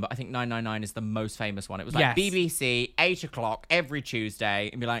handful of them, but I think 999 is the most famous one. It was like Yes. BBC, 8 o'clock every Tuesday,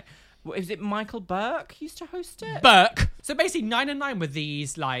 and be like, is it Michael Burke used to host it? Burke. So basically 999 were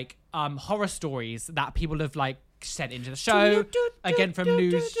these like horror stories that people have like sent into the show again from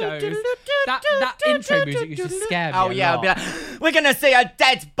news shows. That intro music used to scare me. Oh a yeah, lot. I'd be like, we're gonna see a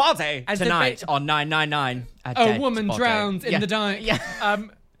dead body And so tonight on 999. A woman drowns in Yeah. the dike. Yeah.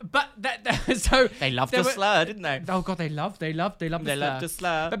 But so They loved there the were- slur, didn't they? Oh god, they loved the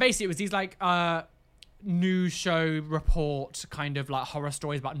slur. But basically, it was these like news show report kind of like horror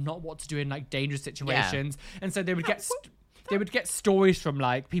stories about not what to do in like dangerous situations, and so they would get. They would get stories from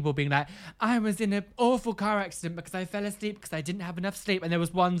like people being like, I was in an awful car accident because I fell asleep because I didn't have enough sleep. And there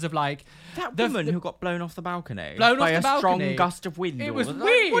was ones of like That woman who got blown off the balcony Blown by off the a strong balcony. gust of wind. It or was like,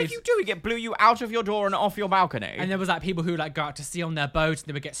 weird. What are you doing? It blew you out of your door and off your balcony. And there was like people who like go out to sea on their boat and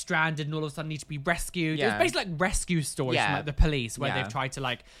they would get stranded and all of a sudden need to be rescued. It Yeah. was basically like rescue stories Yeah. from like the police where Yeah. they've tried to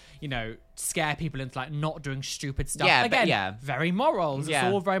like, you know, scare people into like not doing stupid stuff. Yeah, but Again, yeah. very morals. Yeah.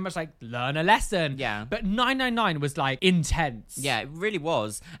 It's all very much like learn a lesson. Yeah. But 999 was like intense. Yeah, it really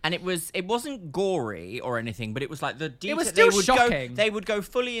was, and it wasn't gory or anything, but it was like the detail. was still they would shocking. They would go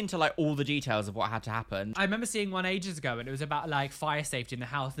fully into like all the details of what had to happen. I remember seeing one ages ago and it was about like fire safety in the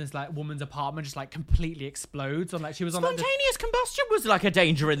house and this like woman's apartment just like completely explodes on like she was on like the Spontaneous combustion was like a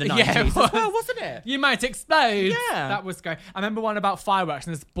danger in the 90s Yeah, it as well, was. wasn't it? You might explode. Yeah. That was great. I remember one about fireworks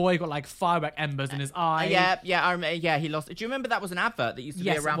and this boy got like firework embers in his eye. I remember, he lost. Do you remember that was an advert that used to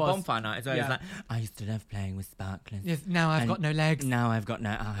Yes, be it around was. bonfire night? So it was like, I used to love playing with sparklers. Yes, now I've got no legs. Now I've got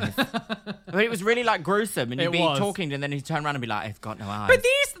no eyes. But it was really like gruesome, and you'd It be was. talking, and then he'd turn around and be like, I've got no eyes. But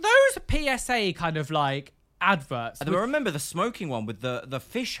those PSA kind of like adverts. I remember the smoking one with the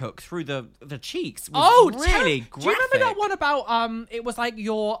fish hook through the cheeks. Was Oh, really graphic. Do you remember that one about it was like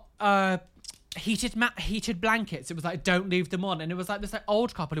your heated blankets? It was like, don't leave them on, and it was like this like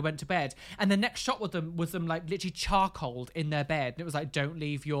old couple who went to bed, and the next shot with them was them like literally charcoaled in their bed, and it was like, don't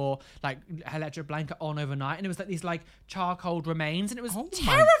leave your like electric blanket on overnight, and it was like these like charcoaled remains, and it was Oh my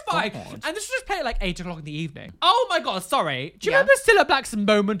terrifying. God. And this was just played at like 8 o'clock in the evening. Oh my God, sorry. Do you Yeah. remember Cilla Black's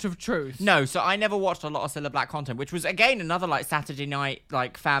Moment of Truth? No, so I never watched a lot of Cilla Black content, which was again another like Saturday night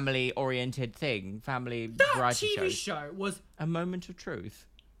like family oriented thing, family That variety TV shows. show was A Moment of Truth.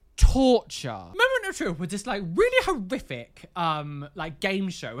 torture. Moment of Truth was this like really horrific like game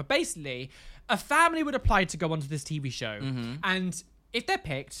show where basically a family would apply to go onto this TV show, and if they're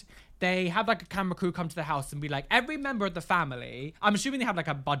picked, they have like a camera crew come to the house and be like, every member of the family, I'm assuming they have like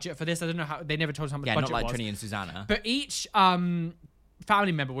a budget for this, I don't know how, they never told us how much Yeah, budget not like was, Trini and Susanna. but each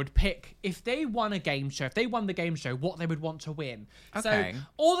family member would pick, if they won a game show, if they won the game show, what they would want to win. Okay. So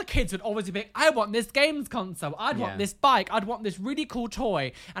all the kids would always pick, I want this games console, I'd want Yeah. this bike, I'd want this really cool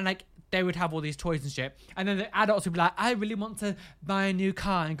toy, and like they would have all these toys and shit, and then the adults would be like, I really want to buy a new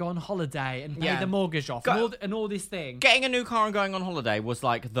car and go on holiday and pay Yeah. the mortgage off and all these things. Getting a new car and going on holiday was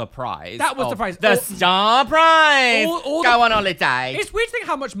like the prize. That was the of prize. The All- star prize. all Go the- on holiday. It's weird to think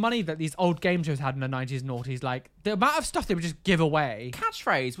how much money that these old game shows had in the 90s and noughties. Like, the amount of stuff they would just give away.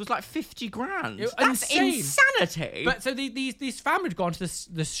 Catchphrase was like 50 grand. It- That's insane. insanity. But so these families would go onto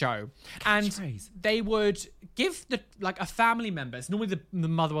this show, and Catchphrase. they would give the like a family member, it's normally the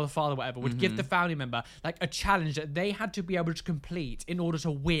mother or the father, whatever, would give the family member like a challenge that they had to be able to complete in order to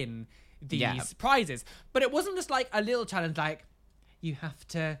win these Yeah. prizes. But it wasn't just like a little challenge like, you have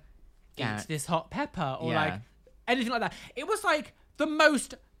to Yeah. eat this hot pepper or Yeah. like anything like that. It was like the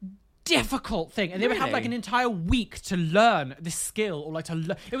most difficult thing, and they would have like Really? an entire week to learn this skill, or like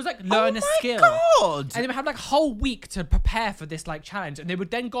to it was like learn a my skill. God. And they would have like a whole week to prepare for this like challenge, and they would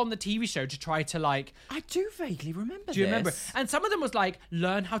then go on the TV show to try to like. I do vaguely remember Do you remember? this. And some of them was like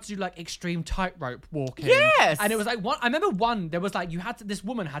learn how to do like extreme tightrope walking. Yes! And it was like one. I remember one. There was like you had to. This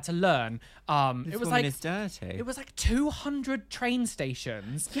woman had to learn. This It was woman like is dirty. it was like 200 train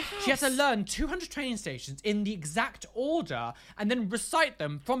stations. She had to Yes. learn 200 train stations in the exact order and then recite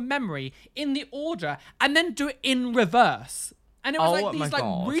them from memory in the order and then do it in reverse. And it was Oh like my these like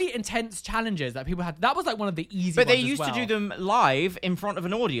God. really intense challenges that people had. That was like one of the easy But they ones as used to well. do them live in front of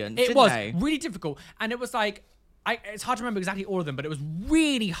an audience, It didn't was they? really difficult. And it was like, it's hard to remember exactly all of them, but it was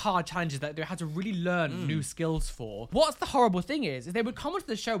really hard challenges that they had to really learn new skills for. What's the horrible thing is they would come onto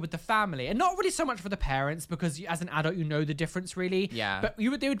the show with the family, and not really so much for the parents, because as an adult you know the difference really. Yeah. But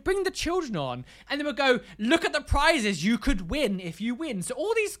they would bring the children on, and they would go, look at the prizes you could win if you win. So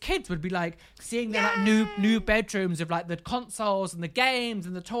all these kids would be like seeing their like new bedrooms of like the consoles and the games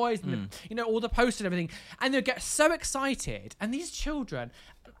and the toys and the, all the posters and everything, and they'd get so excited. And these children,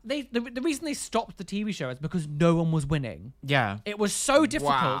 the reason they stopped the TV show is because no one was winning. Yeah. It was so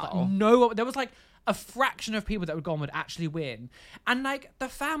difficult. Wow. That there was like a fraction of people that would go on would actually win, and like the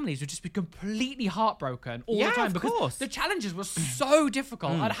families would just be completely heartbroken all Yeah, the time of because course. the challenges were so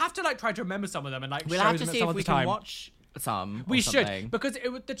difficult. I'd have to like try to remember some of them and like We'll show have to them at see some if of we the can time. watch some. We or should, something. because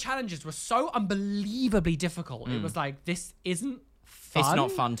the challenges were so unbelievably difficult. It was like, this isn't fun. It's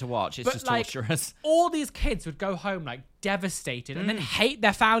not fun to watch. It's But, just like, torturous. all these kids would go home like devastated and then hate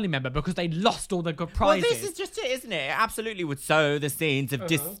their family member because they lost all the good Well, prizes. this is just it, isn't it? It absolutely would sow the scenes of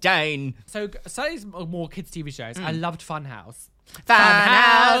disdain. So these more kids TV shows. I loved Funhouse.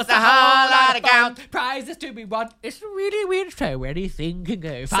 Funhouse, a whole lot of fun, count. prizes to be won. It's a really weird show where anything can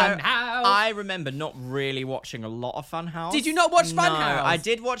go. So Funhouse. I remember not really watching a lot of Funhouse. Did you not watch No, Funhouse? I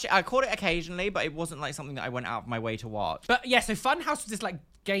did watch it. I caught it occasionally, but it wasn't like something that I went out of my way to watch. But yeah, so Funhouse was this like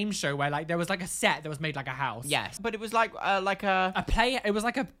game show where like there was like a set that was made like a house. Yes, but it was like a A player. It was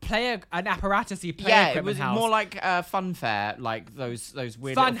like an apparatus-y player yeah, it equipment was house. more like a fun fair, like those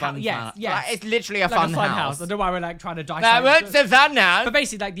weird Fun little house, fun yes, fan- yes. Like, it's literally a like fun a fun house. house. I don't know why we're like trying to That dissect. works a fun house. But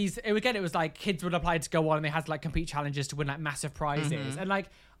basically, like it was like kids would apply to go on, and they had to like compete challenges to win like massive prizes, Mm-hmm. and like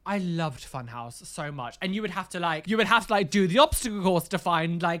I loved Funhouse so much, and you would have to like do the obstacle course to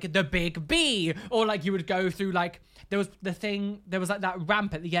find like the big B, or like you would go through like there was like that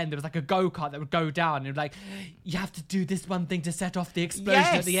ramp at the end. There was like a go-kart that would go down, and it would like you have to do this one thing to set off the explosion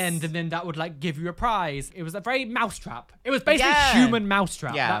at the end, and then that would like give you a prize. It was a very mousetrap. It was basically human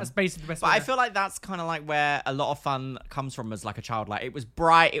mousetrap. Yeah. That's basically the best. But I feel like that's kind of like where a lot of fun comes from as like a child. Like it was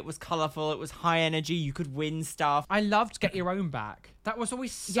bright, it was colourful, it was high energy. You could win stuff. I loved Get Your Own Back. That was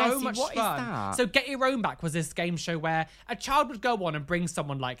always so much what fun. is that? So Get Your Own Back was this game show where a child would go on and bring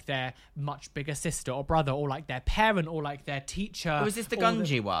someone like their much bigger sister or brother, or like their parent, or like their teacher. Was this the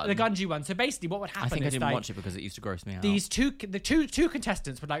Gunji one? The Gunji one. So basically what would happen is I think I didn't like, watch it because it used to gross me out. these two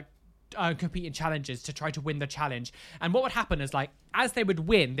contestants would like compete in challenges to try to win the challenge, and what would happen is like as they would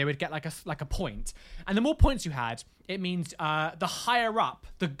win, they would get like a point, and the more points you had, it means the higher up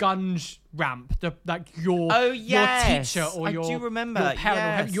the gunge ramp, the like your teacher or I do remember. your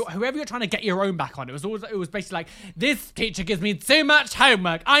parent or whoever you're trying to get your own back on. It was basically like, this teacher gives me too much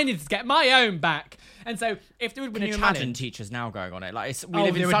homework, I need to get my own back. And so if they would win Can a you challenge, imagine teachers now going on it? Like we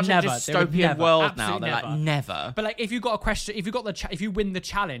live they in would such never, a they would dystopian never, world now. absolutely They're like never. But like if you got a question, if you win the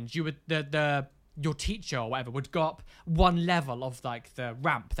challenge, you would your teacher or whatever would go up one level of like the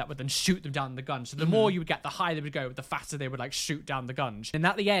ramp that would then shoot them down the gun. So the more you would get, the higher they would go, the faster they would like shoot down the gun. And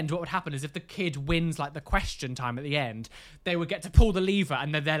at the end, what would happen is if the kid wins like the question time at the end, they would get to pull the lever,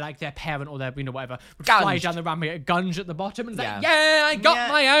 and then they're like their parent or their whatever would fly down the ramp and get a gunge at the bottom, and it's like, yeah, I got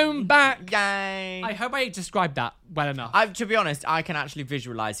my own back. Yay! I hope I described that well enough. To be honest, I can actually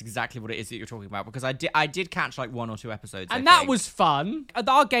visualize exactly what it is that you're talking about, because I did catch like 1 or 2 episodes, and that was fun.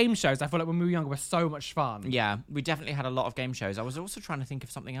 Our game shows, I feel like when we were younger, were so much fun. Yeah, we definitely had a lot of game shows. I was also trying to think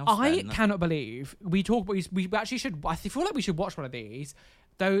of something else. I cannot believe we actually should. I feel like we should watch one of these.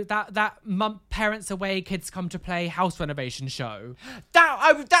 Though that parents away, kids come to play house renovation show.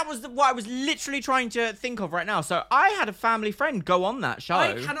 That was what I was literally trying to think of right now. So I had a family friend go on that show.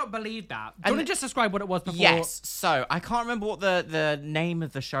 I cannot believe that. Do you want to just describe what it was before? Yes. So I can't remember what the name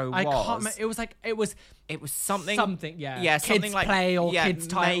of the show was. I can't remember. It was something. Yeah. Yeah, Kids something like play or kids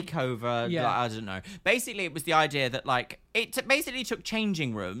makeover. Yeah. Like, I don't know. Basically, it was the idea that like it basically took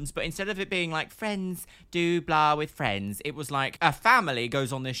changing rooms, but instead of it being like friends do blah with friends, it was like a family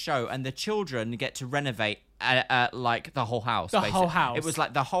goes on this show and the children get to renovate like the whole house. Whole house. It was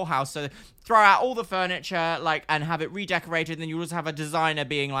like the whole house. So throw out all the furniture, like, and have it redecorated. And then you also have a designer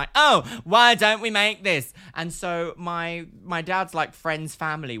being like, "Oh, why don't we make this?" And so my dad's like friend's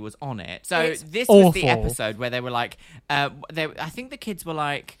family was on it. So this was the episode where they were like, I think the kids were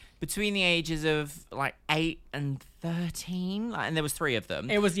like between the ages of like 8 and 13, and there was 3 of them.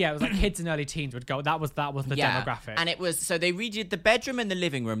 It was like kids and early teens would go. That was the demographic. And it was, so they redid the bedroom and the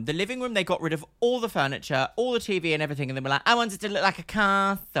living room. The living room, they got rid of all the furniture, all the TV and everything, and they were like, I want it to look like a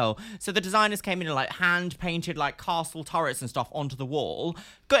castle. So the designers came in and like hand painted like castle turrets and stuff onto the wall,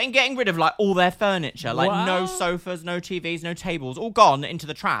 getting rid of like all their furniture, like no sofas, no TVs, no tables, all gone into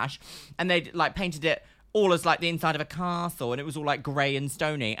the trash, and they like painted it all as like the inside of a castle, and it was all like grey and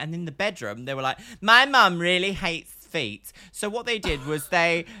stony. And in the bedroom, they were like, my mum really hates feet. So what they did was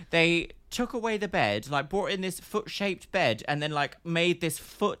they took away the bed, like brought in this foot-shaped bed, and then like made this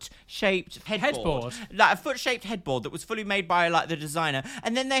foot-shaped headboard. Like a foot-shaped headboard that was fully made by like the designer.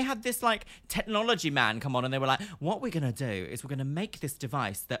 And then they had this like technology man come on, and they were like, what we're gonna do is we're gonna make this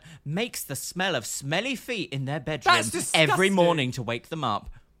device that makes the smell of smelly feet in their bedroom every morning to wake them up.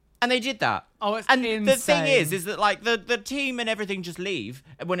 And they did that. Oh, it's insane. The thing is that like the team and everything just leave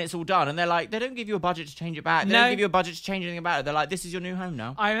when it's all done, and they're like, they don't give you a budget to change it back. They don't give you a budget to change anything about it. They're like, this is your new home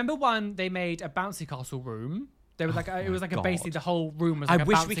now. I remember one, they made a bouncy castle room. They were like, it was like basically the whole room was like a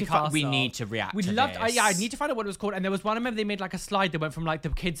bouncy castle. We need to react to loved, this. I need to find out what it was called. And there was one, I remember they made like a slide that went from like the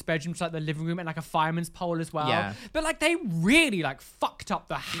kids' bedroom to like the living room, and like a fireman's pole as well. Yeah. But like they really like fucked up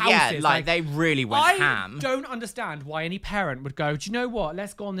the houses. Yeah, like they really went ham. I don't understand why any parent would go, do you know what?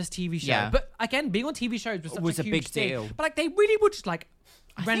 Let's go on this TV show. Yeah. But again, being on TV shows was such a big huge thing. deal. But like they really would just like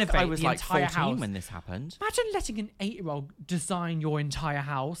renovate I was the like entire 14 house when this happened. Imagine letting an 8-year-old design your entire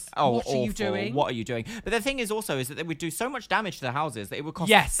house. Oh, what awful. are you doing? What are you doing? But the thing is also is that they would do so much damage to the houses that it would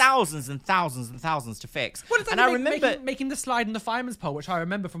cost thousands and thousands and thousands to fix. Well, it's like and I remember making the slide in the fireman's pole, which I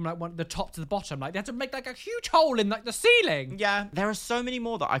remember from like the top to the bottom. Like they had to make like a huge hole in like the ceiling. Yeah, there are so many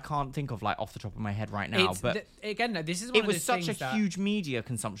more that I can't think of like off the top of my head right now. But again, this is one it of was those such things a huge media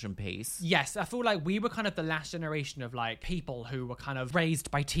consumption piece. Yes, I feel like we were kind of the last generation of like people who were kind of raised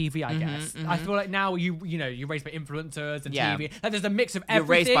raised by TV, I guess. I feel like now you're raised by influencers and Yeah. TV. Like there's a mix of You're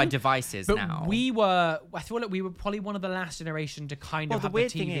everything. raised by devices but now. I feel like we were probably one of the last generation to kind Well, of the have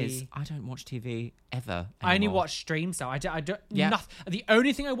weird the TV. thing is, I don't watch TV ever. I only anymore. watch streams, so I don't. Yeah. The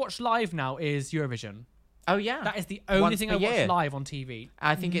only thing I watch live now is Eurovision. Oh yeah, That is the only Once thing per I watch year. live on TV.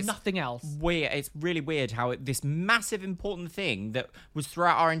 I think it's nothing else. weird. It's really weird how this massive important thing that was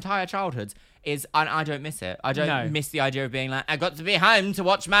throughout our entire childhoods is, and I don't miss it. I don't No. miss the idea of being like, I got to be home to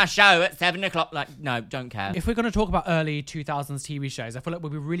watch my show at 7:00. Like, no, don't care. If we're going to talk about early 2000s TV shows, I feel like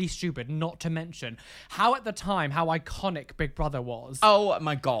we'd be really stupid not to mention how at the time, how iconic Big Brother was. Oh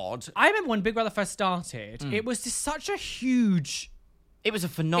my god, I remember when Big Brother first started, it was just such a huge... it was a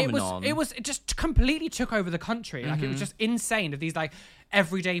phenomenon. It just completely took over the country. Like it was just insane of these like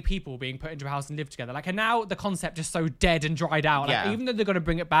everyday people being put into a house and live together. Like, and now the concept is so dead and dried out. Like, Yeah. even though they're going to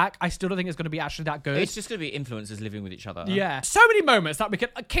bring it back, I still don't think it's going to be actually that good. It's just going to be influencers living with each other. Yeah, so many moments that we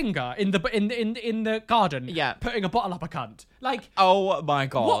could Kinga in the garden, Yeah. putting a bottle up a cunt. Like, Oh my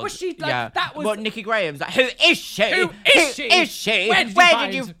god. What was she like? Yeah. That was- Well, Nikki Graham's like, who is she? Who is she? Who is she? Where did you Where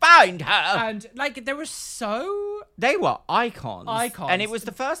find- did you find her? and like there was so They were icons. Icons. And it was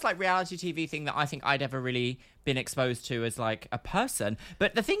the first like reality TV thing that I think I'd ever really been exposed to as like a person.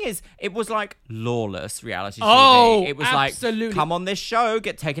 But the thing is, it was like lawless reality TV. Oh, It was absolutely. like, come on this show,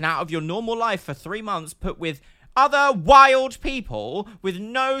 get taken out of your normal life for 3 months, put with other wild people with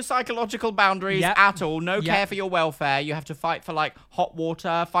no psychological boundaries Yep. at all, no Yep. care for your welfare. You have to fight for like hot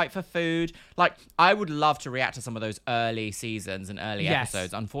water, fight for food. Like, I would love to react to some of those early seasons and early Yes.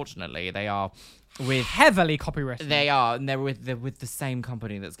 episodes. Unfortunately, they are with heavily copywritten. they are, and they're with the same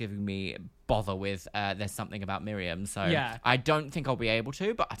company that's giving me bother with There's Something About Miriam. So Yeah. I don't think I'll be able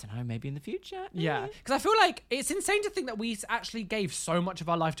to, but I don't know, maybe in the future. Yeah, because I feel like it's insane to think that we actually gave so much of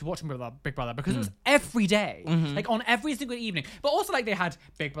our life to watching Big Brother because it was every day, like on every single evening. But also like they had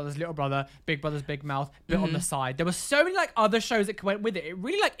Big Brother's Little Brother, Big Brother's Big Mouth, bit on the side. There were so many like other shows that went with it. It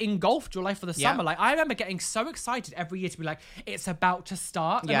really like engulfed your life for the Yeah. summer. Like I remember getting so excited every year to be like, it's about to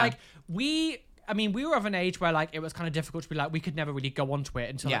start. Yeah. And like we were of an age where like it was kind of difficult to be like we could never really go onto it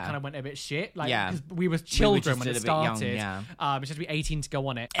until it Yeah. kind of went a bit shit. Like Yeah. because we were children just when it a bit young, started. yeah. It's just to be 18 to go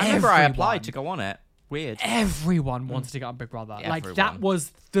on it. I remember I Everyone- applied to go on it. Weird. Everyone wanted to get on Big Brother. Like that Everyone.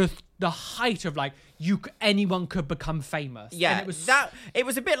 was the height of like anyone could become famous. Yeah, and it was it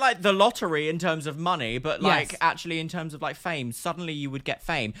was a bit like the lottery in terms of money, but like Yes. actually in terms of like fame, suddenly you would get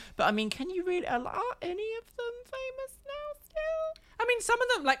fame. But I mean, can you really are any of them famous now still? I mean, some of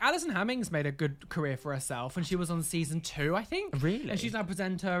them, like Alison Hammings, made a good career for herself, and she was on season 2, I think. Really? And she's now a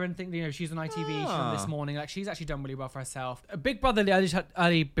presenter, and think she's on ITV. She's Ah. on This Morning. Like she's actually done really well for herself. Big Brother, the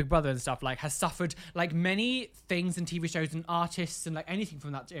early Big Brother and stuff, like has suffered like many things in TV shows and artists and like anything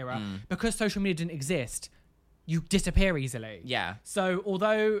from that era because social media didn't exist. You disappear easily. Yeah. So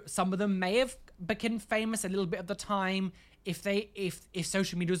although some of them may have become famous a little bit at the time, if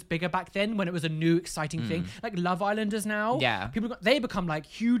social media was bigger back then when it was a new exciting thing, like Love Islanders now, Yeah. they become like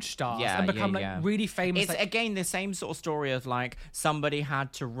huge stars Yeah, and become yeah. like really famous. It's like, again the same sort of story of like somebody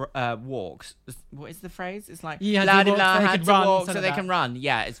had to walk. What is the phrase? It's like You had to walk so they had could to run, walk something so like they that. can run.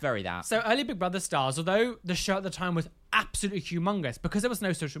 Yeah, it's very that. so early Big Brother stars, although the show at the time was absolutely humongous because there was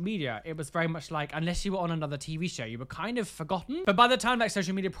no social media, it was very much like unless you were on another TV show, you were kind of forgotten. But by the time like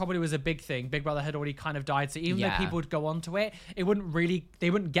social media probably was a big thing, Big Brother had already kind of died. So even though Yeah. people would go onto it, they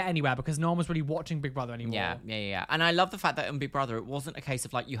wouldn't get anywhere because no one was really watching Big Brother anymore. Yeah. And I love the fact that in Big Brother, it wasn't a case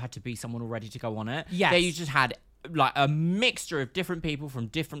of like you had to be someone already to go on it. Yes. There you just had like a mixture of different people from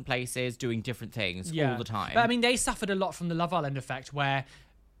different places doing different things all the time. But I mean, they suffered a lot from the Love Island effect, where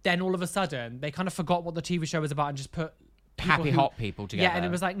then all of a sudden they kind of forgot what the TV show was about and just put Happy hot people together. Yeah, and it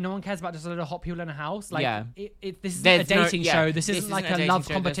was like no one cares about just a load of hot people in a house. Like, Yeah. this isn't There's a dating no- show. This isn't like isn't a dating love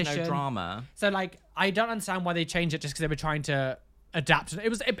show, competition. There's no drama. So like, I don't understand why they changed it just because they were trying to adapt. It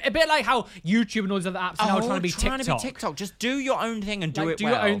was a bit like how YouTube and all these other apps are now trying to be TikTok. Just do your own thing and do Like, it do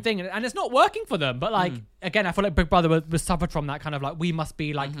well. your own thing, and it's not working for them. But like, again, I feel like Big Brother was suffered from that kind of like we must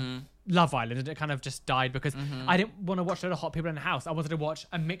be like Love Island, and it kind of just died because I didn't want to watch a lot of hot people in a house. I wanted to watch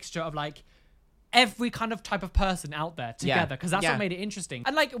a mixture of like every kind of type of person out there together because that's what made it interesting.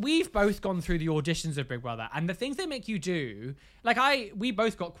 And like we've both gone through the auditions of Big Brother, and the things they make you do, like we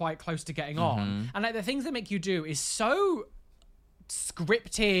both got quite close to getting on, and like the things they make you do is so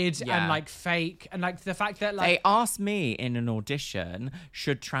scripted and like fake, and like the fact that like They asked me in an audition,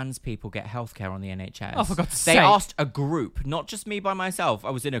 should trans people get healthcare on the NHS? Oh, for God's They sake. asked a group, not just me by myself. I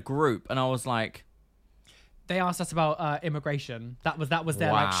was in a group and I was like, they asked us about immigration. That was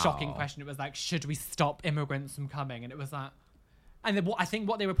their like shocking Wow. question. It was like, should we stop immigrants from coming? And it was like, And then I think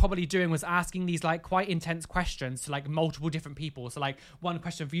what they were probably doing was asking these like quite intense questions to like multiple different people. So like one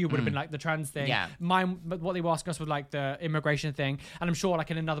question for you would have been like the trans thing. Yeah. Mine, but what they were asking us was like the immigration thing. And I'm sure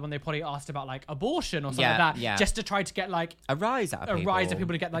like in another one they probably asked about like abortion or something like that. Yeah. Just to try to get like A rise out of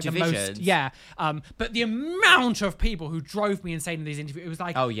people to get like the Divisions. most. But the amount of people who drove me insane in these interviews, it was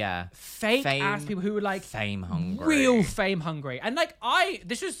like Oh, yeah. fake ass people who were like Fame hungry. real fame hungry. And like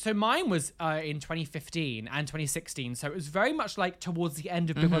mine was in 2015 and 2016, so it was very much like towards the end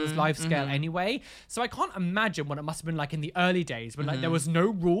of Big Brother's live scale anyway. So I can't imagine what it must have been like in the early days when like there was no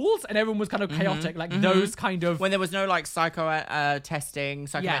rules and everyone was kind of chaotic, like those kind of When there was no like psychometric testing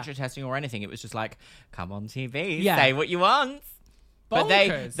or anything, it was just like, come on TV, say what you want. But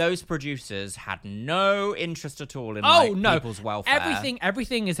those producers had no interest at all in people's welfare.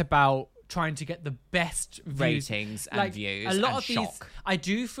 Everything is about trying to get the best views. Ratings and like, views a lot and of these, shock. I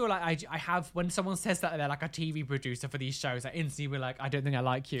do feel like I have, when someone says that they're like a TV producer for these shows, I instantly be like, I don't think I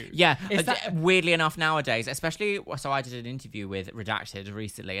like you. Yeah, Is that, weirdly enough nowadays, especially, so I did an interview with Redacted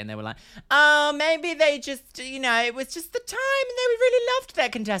recently and they were like, oh, maybe they just, it was just the time and they really loved their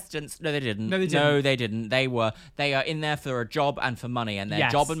contestants. No, they didn't. They are in there for a job and for money, and their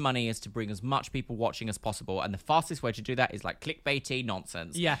job and money is to bring as much people watching as possible, and the fastest way to do that is like clickbaity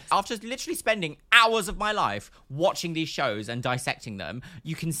nonsense. Yeah. After literally spending hours of my life watching these shows and dissecting them,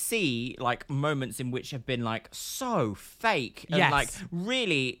 you can see like moments in which have been like so fake and like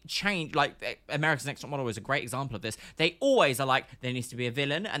really changed. Like America's Next Top Model is a great example of this. They always are like, there needs to be a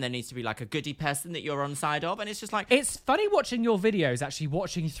villain and there needs to be like a goody person that you're on side of, and it's just like, it's funny watching your videos, actually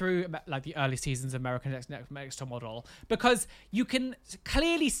watching through like the early seasons of America's Next Top Model, because you can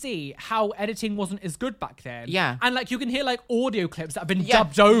clearly see how editing wasn't as good back then. Yeah. And like you can hear like audio clips that have been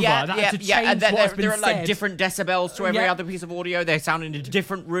dubbed over that had to change and what's been there are like said. different decibels to every other piece of audio. They sound in a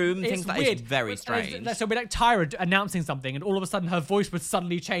different room. Things like weird. It's very strange. So it'd be like Tyra announcing something, and all of a sudden her voice would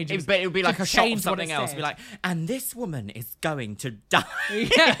suddenly change. It would be like a shot of something else. It'd be like, and this woman is going to die.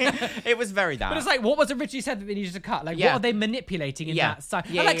 Yeah. It was very that. But it's like, what was originally said that they needed to cut? Like, what are they manipulating in that side?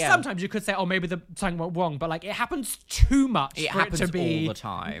 Yeah, and like sometimes you could say, oh, maybe something went wrong, but like it happens too much It for happens it to be all the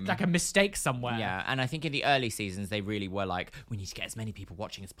time. like a mistake somewhere. Yeah, and I think in the early seasons they really were like, we need to get as many people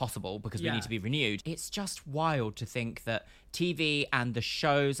watching as possible because we need to be renewed. It's just wild to think that TV and the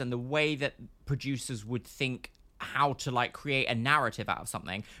shows and the way that producers would think how to like create a narrative out of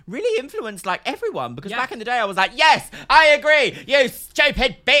something really influenced like everyone, because back in the day I was like, yes, I agree, you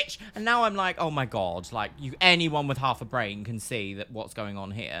stupid bitch, and now I'm like, oh my god, like anyone with half a brain can see that what's going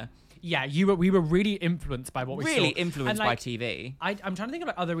on here. Yeah, we were really influenced by what we saw. Really influenced by TV. I'm trying to think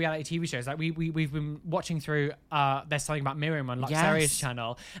about other reality TV shows. Like we've been watching through There's Something About Miriam on Luxurious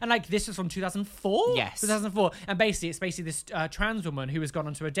channel, and like this was from 2004. Yes, 2004, and it's basically this trans woman who has gone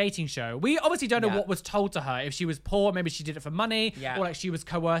onto a dating show. We obviously don't know what was told to her. If she was poor, maybe she did it for money, or like she was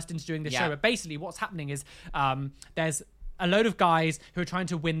coerced into doing the show. But basically, what's happening is there's a load of guys who are trying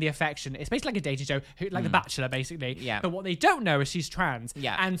to win the affection. It's basically like a dating show, like The Bachelor, basically. Yeah. But what they don't know is she's trans.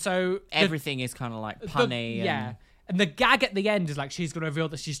 Yeah. And so everything is kind of like punny. And the gag at the end is like she's going to reveal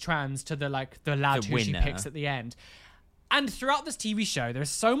that she's trans to the lad who she picks at the end. And throughout this TV show,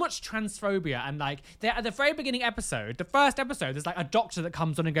 there's so much transphobia, and like at the very beginning episode, the first episode, there's like a doctor that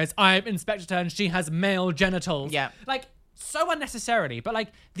comes on and goes, "I'm Inspector Turn, she has male genitals." Yeah. Like, so unnecessarily, but like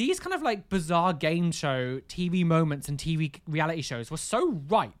these kind of like bizarre game show TV moments and TV reality shows were so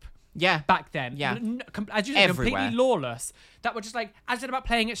ripe back then, as you said, completely lawless, that were just like, as I said about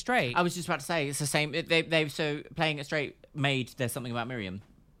Playing It Straight. I was just about to say, it's the same. So Playing It Straight made There's Something About Miriam.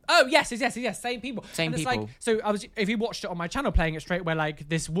 Oh, yes, same people. Same people. Like, so if you watched it on my channel, Playing It Straight, where like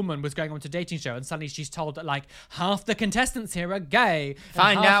this woman was going on to a dating show and suddenly she's told that like half the contestants here are gay.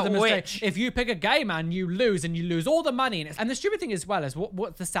 Find out which. If you pick a gay man, you lose, and you lose all the money. And the stupid thing as well is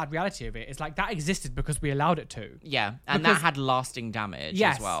what's the sad reality of it is like that existed because we allowed it to. Yeah, and that had lasting damage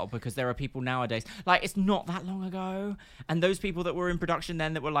as well, because there are people nowadays, like it's not that long ago, and those people that were in production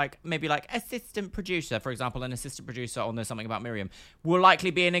then that were like maybe like assistant producer, for example, an assistant producer on There's Something About Miriam, will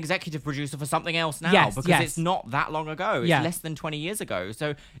likely be an executive producer for something else now, because it's not that long ago. It's less than 20 years ago.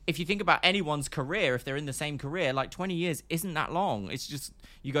 So if you think about anyone's career, if they're in the same career, like 20 years isn't that long. It's just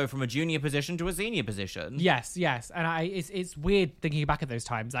you go from a junior position to a senior position. Yes, and it's weird thinking back at those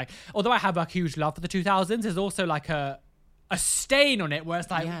times. Like, although I have a huge love for the 2000s, there's also like a stain on it where it's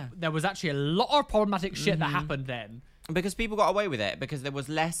like there was actually a lot of problematic shit that happened then. Because people got away with it, because there was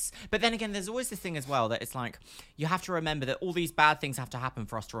less. But then again, there's always this thing as well that it's like, you have to remember that all these bad things have to happen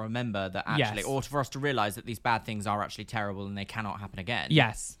for us to remember that actually, or for us to realize that these bad things are actually terrible and they cannot happen again.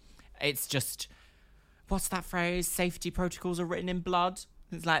 Yes. It's just, what's that phrase? Safety protocols are written in blood.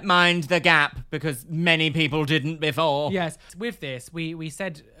 It's like, mind the gap, because many people didn't before. Yes. With this, we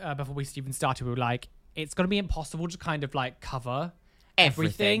said before we even started, we were like, it's going to be impossible to kind of like cover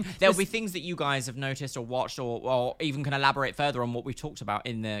everything. There'll be things that you guys have noticed or watched or even can elaborate further on what we talked about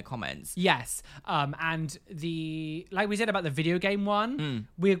in the comments. Yes. And like we said about the video game one,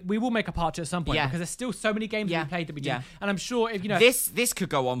 we will make a part 2 at some point because there's still so many games we played that we didn't. And I'm sure if this could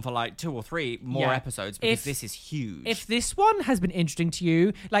go on for like 2 or 3 more episodes because this is huge. If this one has been interesting to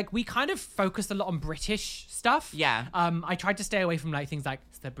you, like we kind of focused a lot on British stuff. Yeah. I tried to stay away from like things like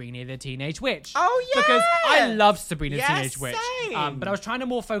Sabrina the Teenage Witch. Oh yeah. Because I loved Sabrina the Teenage Witch. Same. But I was trying to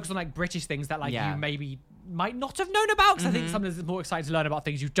more focus on like British things that like you maybe might not have known about, because I think sometimes it's more exciting to learn about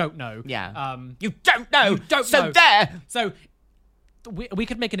things you don't know. Yeah. You don't know. So there. So we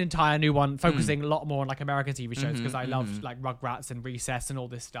could make an entire new one focusing a lot more on like American TV shows, because I loved like Rugrats and Recess and all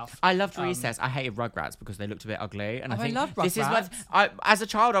this stuff. I loved Recess. I hated Rugrats because they looked a bit ugly, and I think loved this is Rugrats. what as a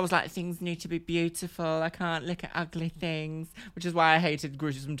child I was like, things need to be beautiful. I can't look at ugly things, which is why I hated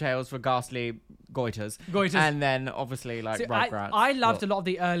Gruesome Tales for ghastly goiters. And then obviously like Rugrats. I loved a lot of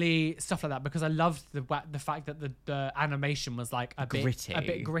the early stuff like that because I loved the fact that the animation was like a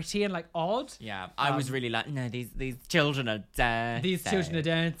bit gritty and like odd. Yeah, I was really like, no, these children are dirty. These children are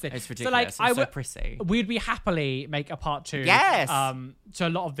dancing. It's ridiculous. So, like, so pretty. We'd be happily make a part 2. Yes. To a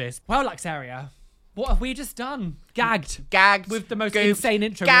lot of this. Well, Luxaria, what have we just done? Gagged with the most insane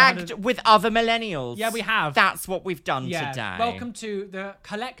intro. Gagged with other millennials. Yeah, we have. That's what we've done today. Welcome to the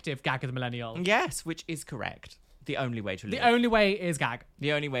collective gag of the millennial. Yes, which is correct. The only way to live. The only way is gag.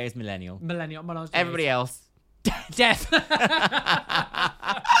 The only way is millennial. Millennial. Everybody else. Death.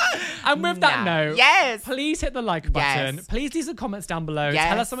 And with that note, please hit the like button. Please leave some comments down below.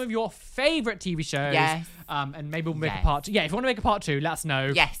 Tell us some of your favorite TV shows. And maybe we'll make a part 2. Yeah, if you want to make a part 2, let us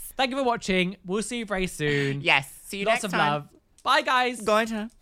know. Yes. Thank you for watching. We'll see you very soon. Yes. See you next time. Lots of love. Bye, guys. Goiter.